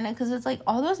talented, Brenda? Because it's like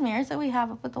all those mirrors that we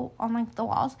have up on like the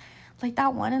walls, like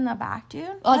that one in the back, dude.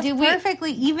 Oh, that's dude,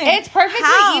 perfectly even. It's perfectly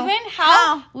even.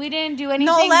 How? We didn't do anything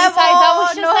level, besides I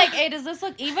was just like, hey, does this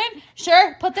look even?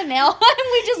 Sure, put the nail. And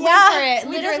we just went for it.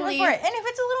 We just went for it. And if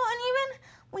it's a little uneven,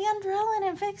 we undrill it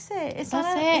and fix it. It's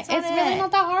really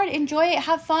not that hard. Enjoy it.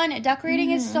 Have fun.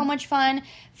 Decorating is so much fun.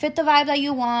 Fit the vibe that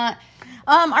you want.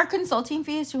 Our consulting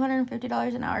fee is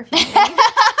 $250 an hour if you need.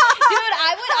 Dude,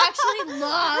 I would actually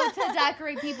love to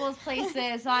decorate people's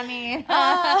places. I mean,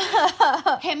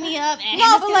 hit me up.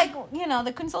 No, but like, you know,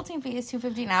 the consulting fee is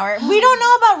 $250 an hour. We don't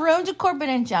know about room decor, but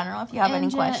in general, if you have any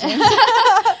questions.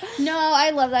 No,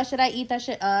 I love that shit. I eat that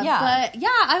shit up. Yeah. But yeah,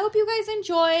 I hope you guys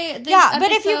enjoy this episode.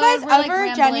 But if you guys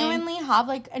ever genuinely have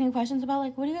like any questions about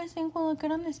like, what do you guys think will look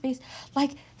good on this space?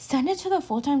 Like, send it to the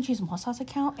Full-Time Cheese Mosas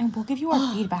account and we'll give you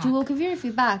our feedback. Dude, we'll give you your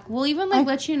feedback. We'll even like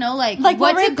let you know like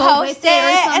what to go with it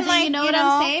or something. And, like, you know what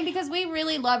I'm saying? Because we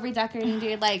really love redecorating,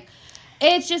 dude. Like,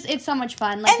 it's so much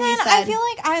fun. Like, and then I feel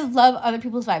like I love other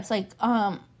people's vibes. Like,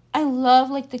 I love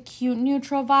like the cute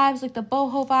neutral vibes, like the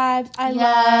boho vibes. I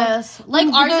love like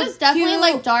ours is definitely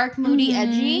like dark, moody,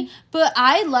 edgy. But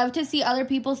I love to see other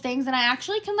people's things, and I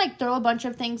actually can like throw a bunch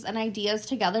of things and ideas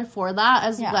together for that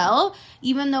as well,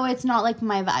 even though it's not like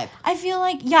my vibe. I feel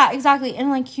like exactly, and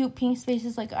like cute pink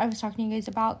spaces, like I was talking to you guys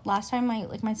about last time.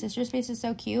 My sister's space is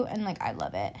so cute, and like I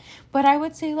love it. But I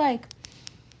would say like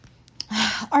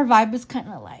our vibe is kind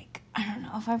of like, I don't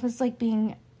know, if I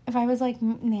was like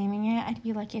naming it, I'd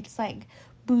be like, it's like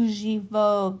bougie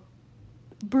Vogue,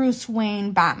 Bruce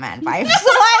Wayne, Batman vibes. Like,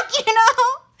 you know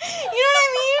what I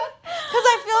mean? Because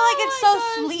I feel like it's so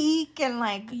sleek and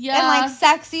like and like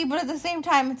sexy, but at the same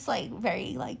time, it's like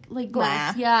very like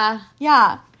glam. Yeah.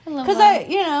 Because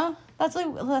that's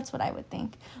what I would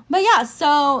think. But yeah,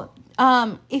 so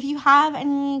if you have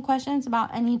any questions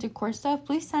about any decor stuff,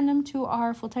 please send them to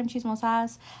our Full-Time Cheese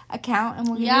Mosas account and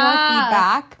we'll give you our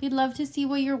feedback. We'd love to see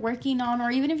what you're working on, or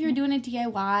even if you're doing a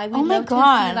DIY. Oh my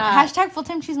god. Hashtag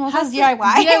Full-Time Cheese Mosas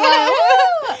DIY.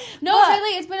 No,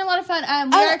 really, it's been a lot of fun. We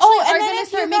are going to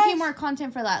start making more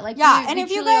content for that. Like, and if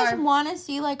you guys want to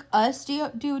see like us do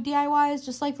DIYs,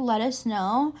 just like let us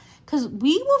know. Because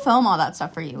we will film all that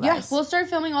stuff for you guys. Yes, we'll start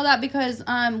filming all that because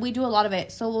we do a lot of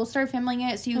it. So we'll start filming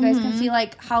it so you guys can see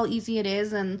like how easy it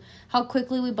is and how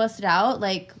quickly we bust it out.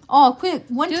 Like, quick.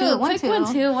 One, two. I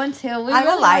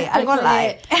go lie. For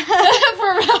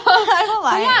real. I go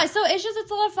lie. Yeah, so it's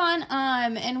a lot of fun.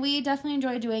 And we definitely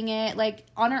enjoy doing it like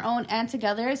on our own and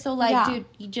together. So like, dude,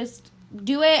 you just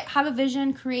do it, have a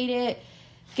vision, create it.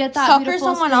 Get that sucker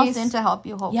someone else in to help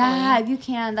you, hopefully. Yeah, if you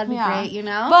can, that'd be great, you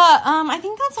know? But I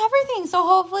think that's everything. So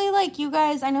hopefully, like, you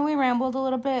guys, I know we rambled a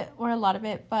little bit, or a lot of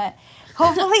it, but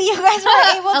hopefully you guys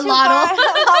were able to a lot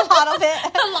of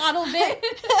it.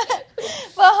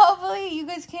 But hopefully you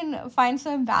guys can find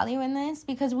some value in this,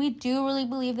 because we do really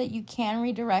believe that you can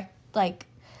redirect, like,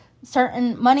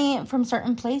 certain money from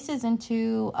certain places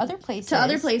into other places.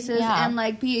 And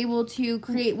like be able to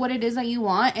create what it is that you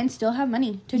want and still have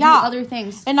money to do other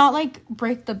things. And not like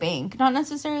break the bank. Not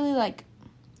necessarily like,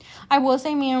 I will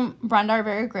say me and Brenda are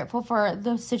very grateful for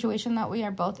the situation that we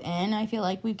are both in. I feel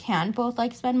like we can both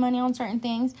like spend money on certain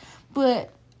things,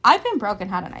 but I've been broke and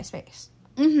had a nice space.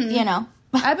 You know?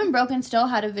 I've been broke and still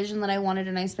had a vision that I wanted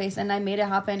a nice space, and I made it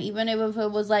happen. Even if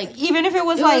it was like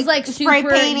spray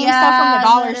painting stuff from the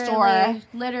dollar store.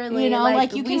 Literally, you know,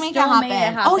 like you can make it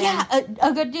happen. Oh yeah,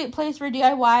 a good place for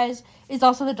DIYs is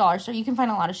also the dollar store. You can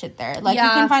find a lot of shit there. Like you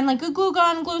can find like a glue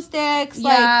gun, glue sticks.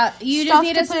 Yeah, like you just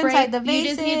need a spray. You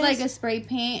just need like a spray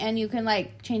paint, and you can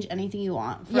like change anything you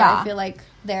want. I feel like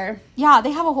there. Yeah,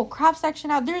 they have a whole craft section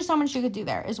out. There's so much you could do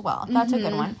there as well. That's a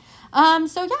good one.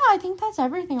 So yeah, I think that's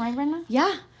everything, right, Brenda?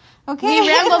 Yeah. Okay. We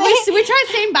rambled. We tried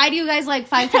saying bye to you guys like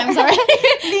 5 times already.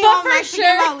 But for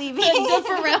sure,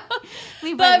 for real.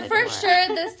 But for sure,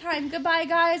 this time, goodbye,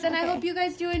 guys. And I hope you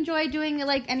guys do enjoy doing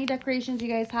like any decorations you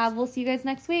guys have. We'll see you guys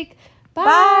next week.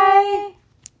 Bye.